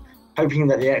discovered, hoping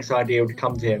that the next idea would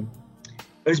come to him.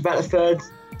 It was about the third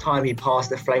time he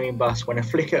passed the flaming bus when a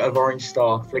flicker of orange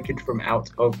star flickered from out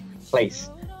of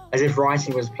place, as if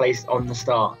writing was placed on the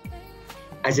star,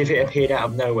 as if it appeared out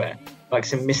of nowhere, like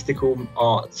some mystical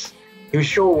arts. He was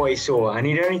sure what he saw, and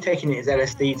he'd only taken his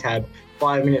LSD tab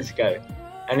 5 minutes ago,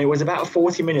 and it was about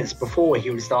 40 minutes before he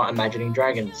would start imagining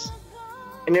dragons.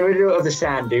 In the middle of the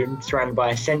sand dune, surrounded by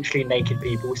essentially naked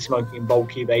people smoking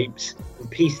bulky vapes,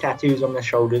 with peace tattoos on their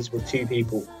shoulders, were two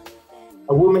people.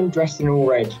 A woman dressed in all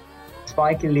red,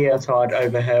 spiky leotard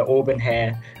over her auburn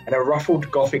hair, and a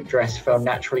ruffled gothic dress fell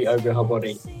naturally over her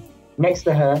body. Next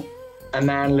to her, a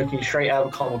man looking straight out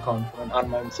of Comic-Con from an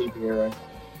unknown superhero.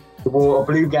 He wore a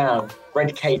blue gown,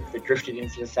 red cape that drifted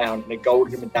into the sound, and a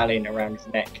golden medallion around his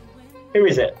neck. Who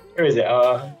is it? Who is it?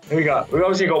 Who we got? We've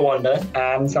obviously got Wanda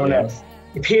and someone else.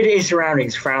 He peered at his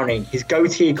surroundings, frowning. His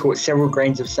goatee caught several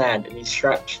grains of sand, and he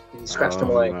scratched them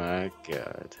away. Oh my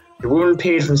god. The woman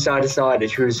peered from side to side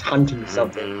as she was hunting for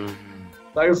something.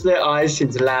 Both of their eyes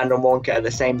seemed to land on Wonka at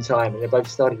the same time, and they both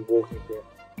started walking for him.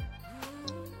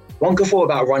 Wonka thought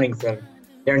about running from them.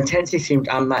 Their intensity seemed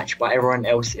unmatched by everyone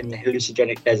else in the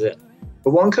hallucinogenic desert.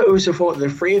 But Wonka also thought that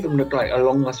the three of them looked like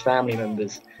long-lost family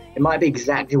members. It might be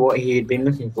exactly what he had been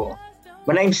looking for.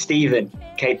 "My name's Stephen,"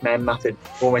 Cape Man muttered,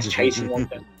 almost chasing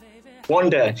Wanda.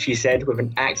 "Wanda," she said with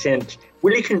an accent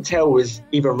Willie couldn't tell was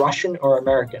either Russian or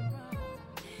American.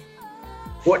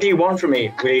 "What do you want from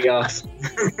me?" Willie asked.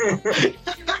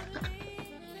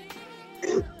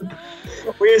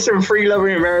 "We're some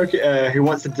free-loving American who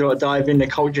wants to dive into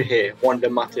culture here," Wanda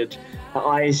muttered, her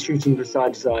eyes shooting from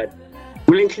side to side.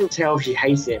 Willie couldn't tell if she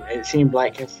hated him, and it seemed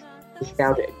like he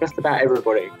scowled at just about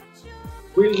everybody.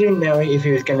 Willie didn't know if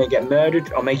he was going to get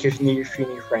murdered or make a few new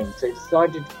friends, so he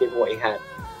decided to give what he had.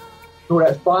 He pulled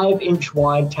out 5-inch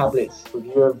wide tablets with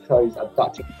UFOs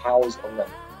abducting powers on them.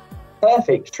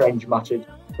 "Perfect," Strange muttered,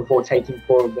 before taking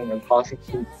 4 of them and passing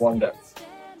 2 to Wanda.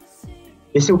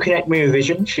 "This will connect me with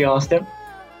vision?" she asked him.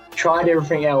 "Tried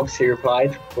everything else," he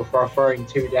replied, before throwing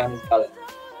 2 down his gullet.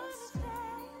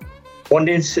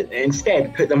 Wanda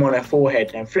instead put them on her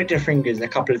forehead and flicked her fingers a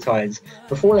couple of times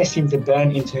before they seemed to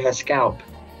burn into her scalp.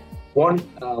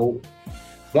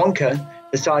 Wonka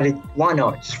decided, why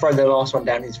not just throw the last one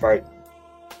down his throat.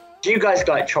 "Do you guys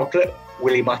like chocolate?"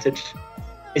 Willie muttered.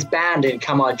 "It's banned in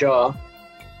Kamar Jar,"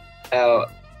 a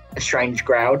Strange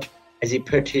growled as he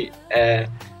pulled his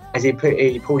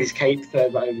cape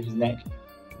further over his neck.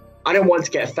 "I don't want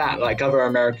to get fat like other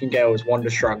American girls," Wanda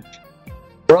shrugged.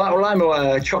 Well, I'm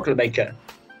a chocolate maker,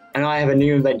 and I have a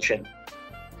new invention.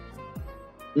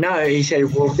 No, he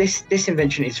said, well, this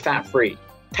invention is fat-free.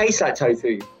 Tastes like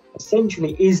tofu.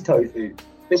 Essentially is tofu.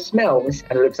 It smells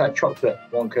and looks like chocolate,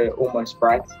 Wonka almost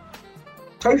bragged.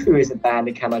 Tofu isn't banned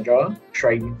in Kamigawa,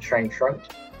 Strange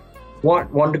shrugged.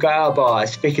 Wanda got out of a bar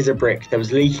as thick as a brick that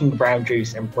was leaking brown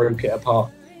juice and broke it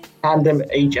apart. Hand them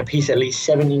each a piece at least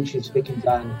 7 inches thick in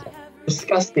diameter.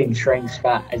 Disgusting, Strange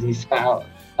spat as he spat out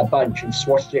a bunch and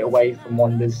swatched it away from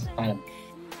Wanda's hand.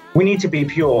 We need to be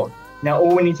pure. Now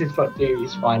all we need to do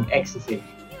is find ecstasy.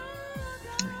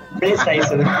 Minutes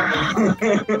later, the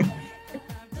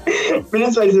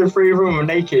three of them were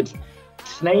naked.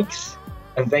 Snakes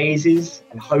and vases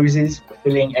and hoses were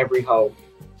filling every hole.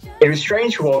 It was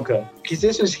strange for Wonka, because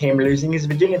this was him losing his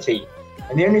virginity,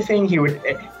 and the only thing he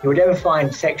would ever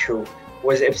find sexual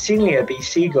was if Celia be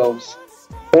seagulls.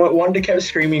 Wanda kept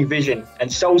screaming vision and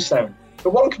soulstone,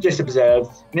 but Wonka just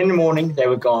observed, and in the morning they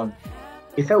were gone.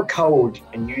 He felt cold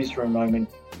and used for a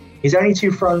moment. His only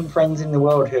 2 friends in the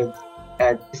world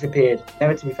had disappeared,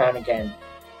 never to be found again.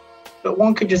 But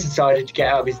Wonka just decided to get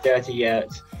out of his dirty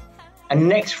yurt. And the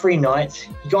next 3 nights,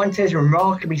 he got into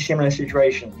remarkably similar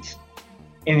situations.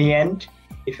 In the end,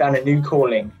 he found a new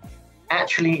calling.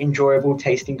 Actually enjoyable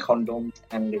tasting condoms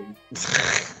and lube.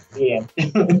 Yeah.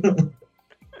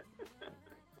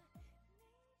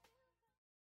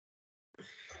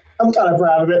 I'm kind of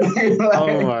proud of it.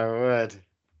 Oh my word.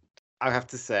 I have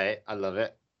to say, I love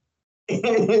it.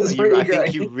 It's pretty I great.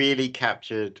 think you really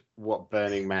captured what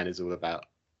Burning Man is all about.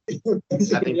 I think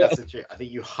that's the truth. I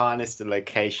think you harnessed the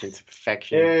location to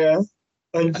perfection. Yeah.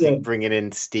 I think bringing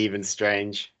in Stephen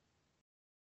Strange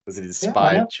was an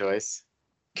inspired choice.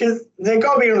 Because they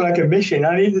got to be on like a mission.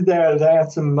 I needed they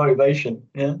have some motivation.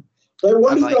 Yeah. So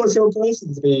Wanda's not a single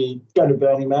person to be going to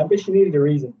Burning Man, but she needed a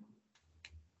reason.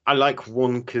 I like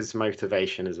Wonka's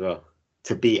motivation as well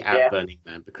to be at Burning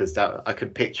Man, because that I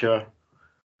could picture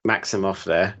Maximoff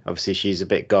there. Obviously, she's a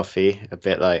bit gothy, a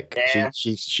bit like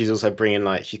she's also bringing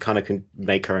like she kind of can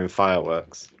make her own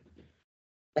fireworks.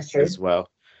 That's true as well.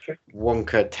 True.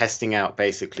 Wonka testing out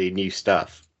basically new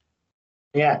stuff.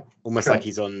 Yeah, almost like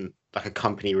he's on like a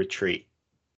company retreat.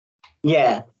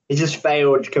 Yeah, he just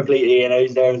failed completely, and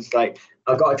he's there. It's like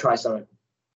I've got to try something.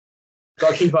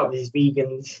 Got to keep up with these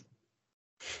vegans.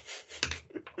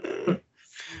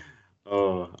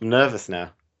 Oh, I'm nervous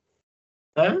now.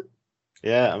 Huh?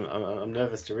 Yeah, I'm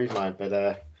nervous to read mine,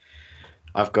 but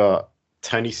I've got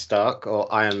Tony Stark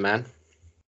or Iron Man.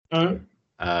 Mm-hmm.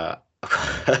 I've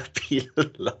got Peter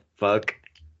Bug,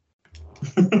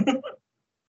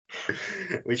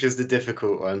 which is the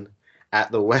difficult one,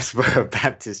 at the Westboro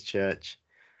Baptist Church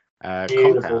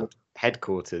compound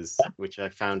headquarters, which I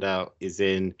found out is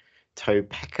in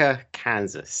Topeka,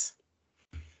 Kansas.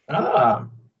 Ah,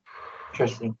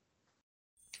 interesting.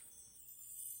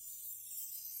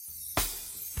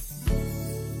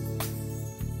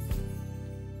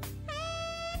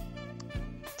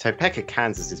 Topeka,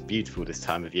 Kansas is beautiful this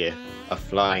time of year. A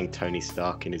flying Tony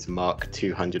Stark in his Mark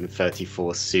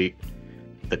 234 suit,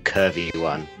 the curvy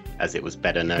one, as it was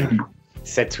better known,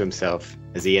 said to himself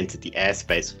as he entered the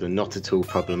airspace of the not at all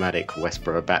problematic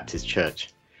Westboro Baptist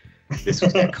Church. This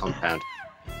was their compound.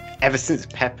 Ever since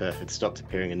Pepper had stopped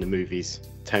appearing in the movies,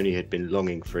 Tony had been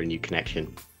longing for a new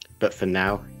connection. But for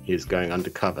now, he was going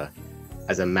undercover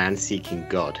as a man seeking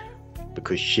God,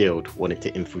 because S.H.I.E.L.D. wanted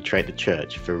to infiltrate the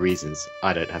church for reasons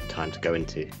I don't have time to go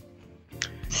into.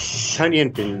 Tony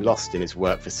had been lost in his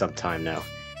work for some time now.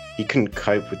 He couldn't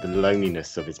cope with the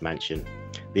loneliness of his mansion.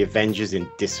 The Avengers in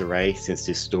disarray since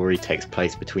this story takes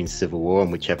place between Civil War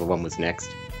and whichever one was next.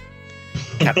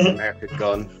 Captain America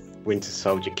gone, Winter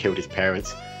Soldier killed his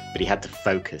parents, but he had to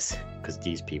focus because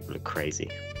these people are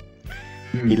crazy.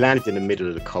 He landed in the middle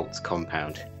of the cult's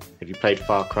compound. Have you played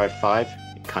Far Cry 5?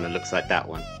 It kind of looks like that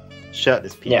one.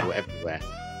 Shirtless people everywhere.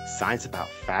 Signs about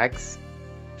fags?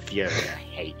 Fury, I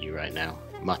hate you right now,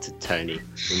 muttered Tony,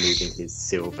 removing his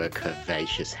silver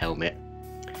curvaceous helmet.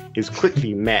 He was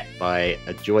quickly met by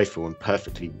a joyful and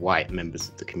perfectly white members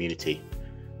of the community.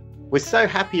 We're so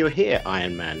happy you're here,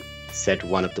 Iron Man, said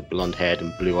one of the blonde-haired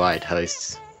and blue-eyed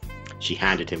hosts. She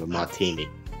handed him a martini.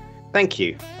 Thank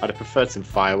you. I'd have preferred some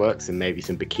fireworks and maybe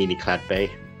some bikini-clad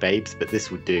babes, but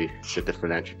this would do, said the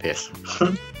philanthropist.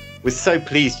 We're so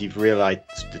pleased you've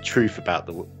realised the truth about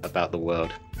the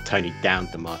world. Tony downed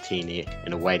the martini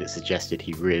in a way that suggested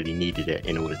he really needed it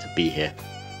in order to be here.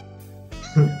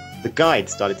 The guide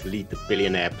started to lead the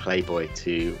billionaire playboy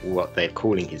to what they're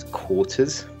calling his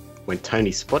quarters, when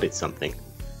Tony spotted something.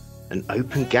 An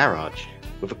open garage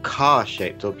with a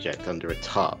car-shaped object under a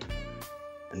tarp.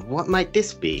 And what might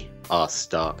this be? Asked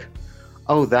Stark.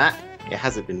 Oh, that? It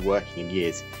hasn't been working in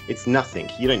years. It's nothing.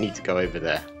 You don't need to go over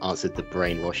there, answered the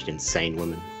brainwashed, insane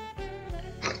woman.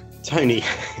 Tony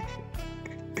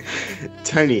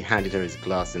handed her his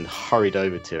glass and hurried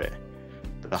over to it,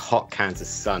 the hot Kansas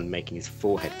sun making his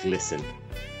forehead glisten.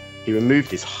 He removed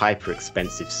his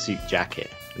hyper-expensive suit jacket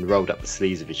and rolled up the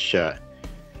sleeves of his shirt.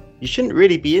 You shouldn't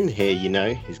really be in here, you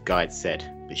know, his guide said,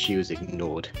 but she was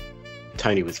ignored.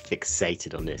 Tony was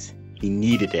fixated on this. He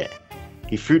needed it.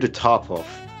 He threw the tarp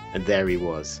off, and there he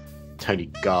was. Tony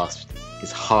gasped.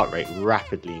 His heart rate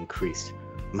rapidly increased.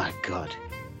 My God.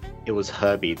 It was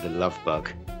Herbie the love bug.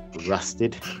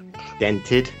 Rusted,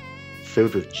 dented,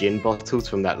 filled with gin bottles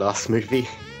from that last movie.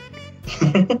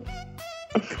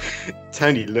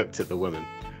 Tony looked at the woman.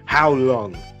 How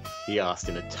long? He asked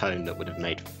in a tone that would have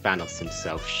made Thanos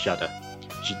himself shudder.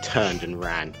 She turned and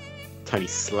ran. Tony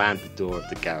slammed the door of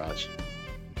the garage.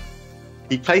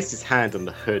 He placed his hand on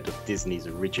the hood of Disney's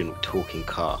original talking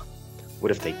car. What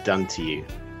have they done to you?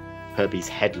 Herbie's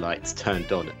headlights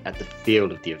turned on at the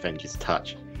feel of the Avengers'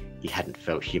 touch. He hadn't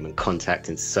felt human contact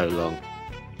in so long.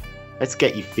 Let's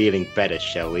get you feeling better,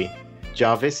 shall we?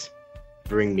 Jarvis,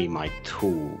 bring me my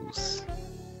tools,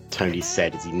 Tony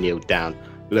said as he kneeled down,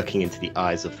 looking into the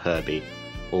eyes of Herbie.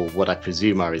 Or what I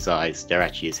presume are his eyes. They're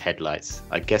actually his headlights.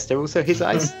 I guess they're also his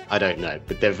eyes? I don't know,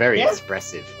 but they're very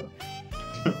expressive.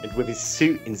 And with his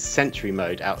suit in sentry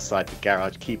mode outside the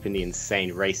garage, keeping the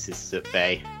insane racists at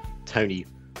bay, Tony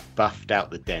buffed out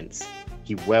the dents.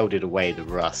 He welded away the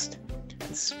rust.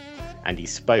 And he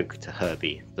spoke to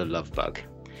Herbie, the love bug.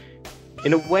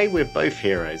 In a way, we're both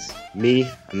heroes. Me,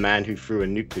 a man who threw a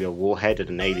nuclear warhead at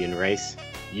an alien race.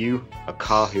 You, a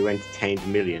car who entertained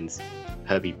millions.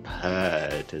 Herbie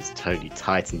purred as Tony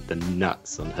tightened the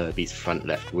nuts on Herbie's front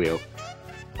left wheel.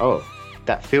 Oh,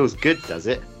 that feels good, does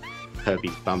it?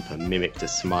 Herbie's bumper mimicked a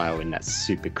smile in that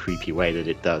super creepy way that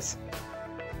it does.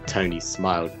 Tony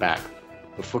smiled back,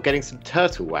 before getting some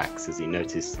turtle wax as he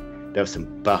noticed there were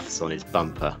some buffs on his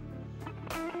bumper.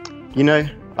 You know,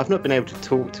 I've not been able to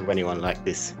talk to anyone like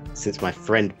this since my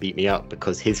friend beat me up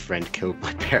because his friend killed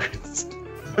my parents.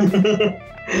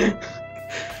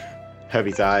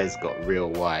 Herbie's eyes got real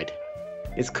wide.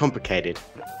 It's complicated.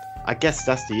 I guess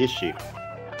that's the issue.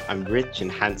 I'm rich and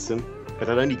handsome, but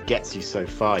that only gets you so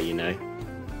far, you know.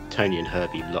 Tony and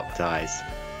Herbie locked eyes.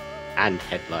 And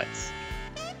headlights.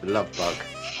 The love bug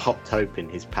popped open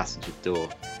his passenger door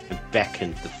and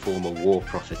beckoned the former war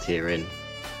profiteer in.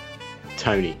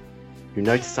 Tony, who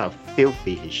noticed how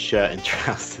filthy his shirt and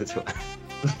trousers were,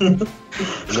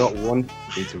 not wanting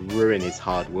to ruin his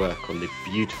hard work on the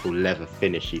beautiful leather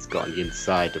finish he's got on the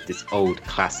inside of this old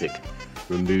classic,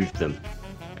 removed them.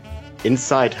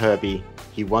 Inside Herbie,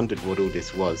 he wondered what all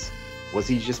this was. Was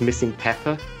he just missing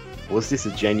Pepper? Was this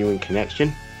a genuine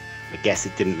connection? I guess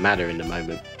it didn't matter in the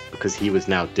moment, because he was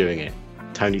now doing it.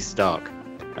 Tony Stark,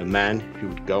 a man who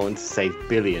would go on to save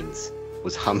billions,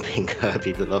 was humping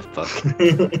Herbie the love bug.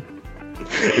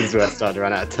 This is where I started to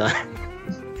run out of time.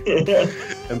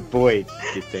 And boy,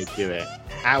 did they do it.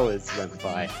 Hours went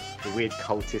by, the weird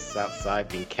cultists outside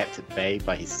being kept at bay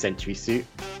by his sentry suit.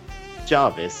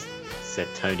 Jarvis, said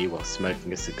Tony while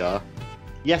smoking a cigar.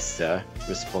 Yes, sir,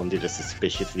 responded a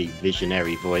suspiciously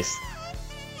visionary voice.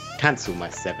 Cancel my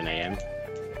 7 a.m.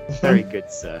 Very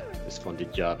good, sir,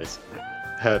 responded Jarvis.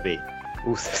 Herbie,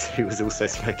 who was also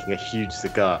smoking a huge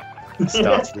cigar,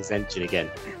 started his engine again.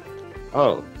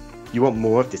 Oh, you want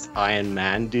more of this Iron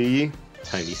Man, do you?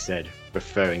 Tony said,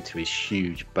 referring to his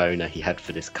huge boner he had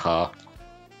for this car.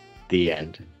 The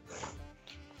end.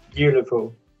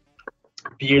 Beautiful.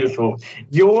 Beautiful.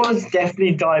 Yours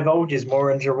definitely divulges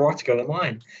more into erotica than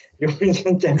mine. Yours is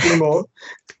definitely more.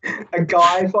 A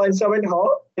guy finds something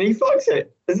hot and he fucks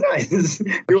it. It's nice.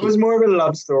 Yours was more of a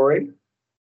love story.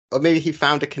 Or maybe he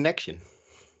found a connection.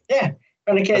 Yeah.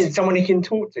 And again, someone he can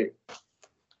talk to.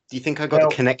 Do you think I got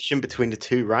the connection between the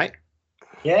two right?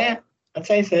 Yeah, I'd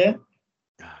say so.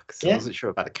 Because I wasn't sure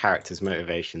about the character's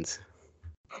motivations.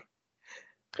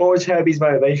 What was Herbie's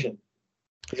motivation?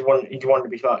 He wanted to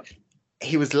be fucked.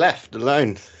 He was left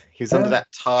alone. He was under that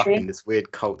tarp in this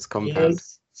weird cult's compound.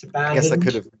 I guess I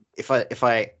could have, if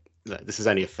I look, this is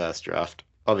only a first draft.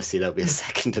 Obviously, there'll be a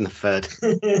second and a third.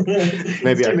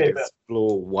 Maybe I could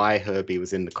explore why Herbie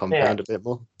was in the compound a bit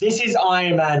more. This is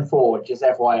Iron Man 4, just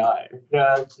FYI.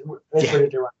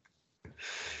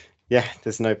 Yeah,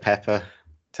 there's no Pepper.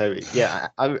 So, yeah,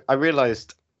 I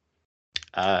realised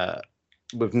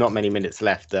with not many minutes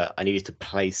left that I needed to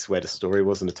place where the story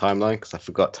was in the timeline because I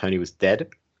forgot Tony was dead.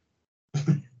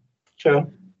 Sure.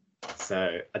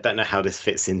 So I don't know how this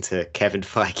fits into Kevin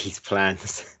Feige's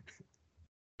plans.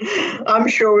 I'm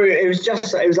sure it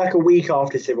was like a week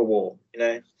after Civil War,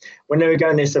 when they were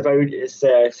going to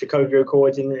Sokovia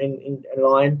Accords in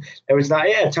line. It was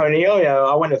like, yeah, Tony, oh yeah,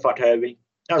 I went and fucked Herbie.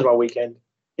 That was my weekend.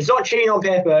 It's not cheating on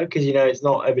Pepper because it's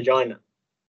not a vagina.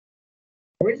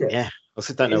 Or is it? Yeah, I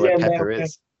also don't know where Pepper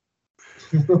is.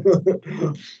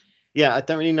 Yeah, I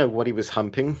don't really know what he was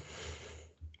humping.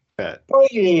 But probably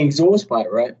the exhaust pipe,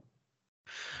 right?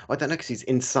 I don't know because he's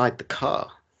inside the car.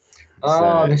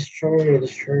 Oh, that's true.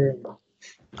 That's true.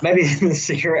 Maybe the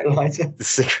cigarette lighter. The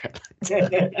cigarette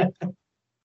lighter.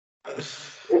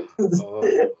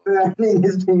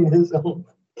 His fingers off.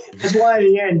 That's why in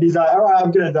the end he's like, all right,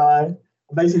 I'm gonna die.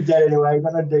 I'm basically dead anyway.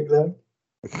 Got no dick left.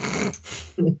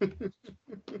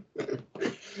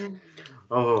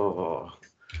 Oh,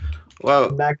 well,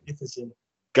 magnificent.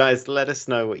 Guys, let us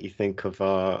know what you think of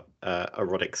our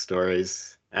erotic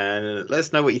stories, and let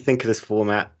us know what you think of this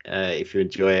format. If you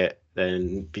enjoy it,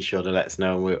 then be sure to let us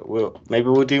know. Maybe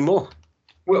we'll do more.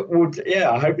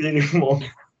 Yeah, I hope you do more.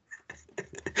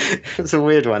 It's a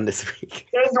weird one this week.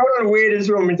 That's one of the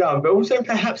weirdest one we've done, but also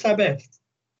perhaps our best.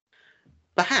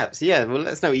 Perhaps, yeah. Well,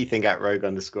 let us know what you think at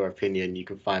Rogue_Opinion. You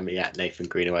can find me at Nathan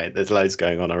Greenaway. There's loads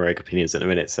going on Rogue Opinions at the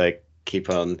minute, so keep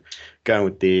on going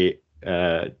with the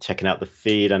checking out the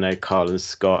feed. I know Carl and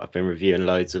Scott have been reviewing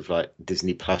loads of like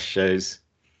Disney Plus shows.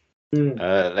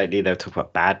 Lately, they'll talk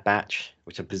about Bad Batch,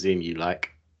 which I presume you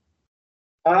like.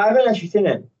 I haven't actually seen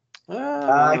it.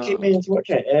 I keep meaning to watch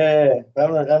it. Yeah, I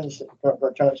haven't got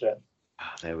a chance yet.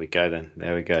 There we go then.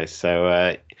 There we go.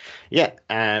 So,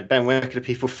 Ben, where can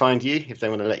people find you if they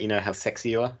want to let you know how sexy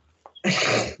you are?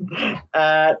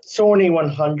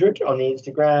 Tawny100 on the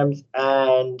Instagrams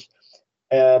and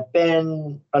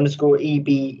Ben_EBERT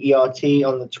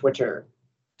on the Twitter.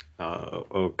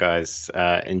 Oh, guys,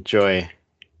 enjoy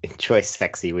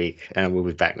Sexy Week, and we'll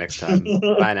be back next time.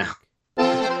 Bye now.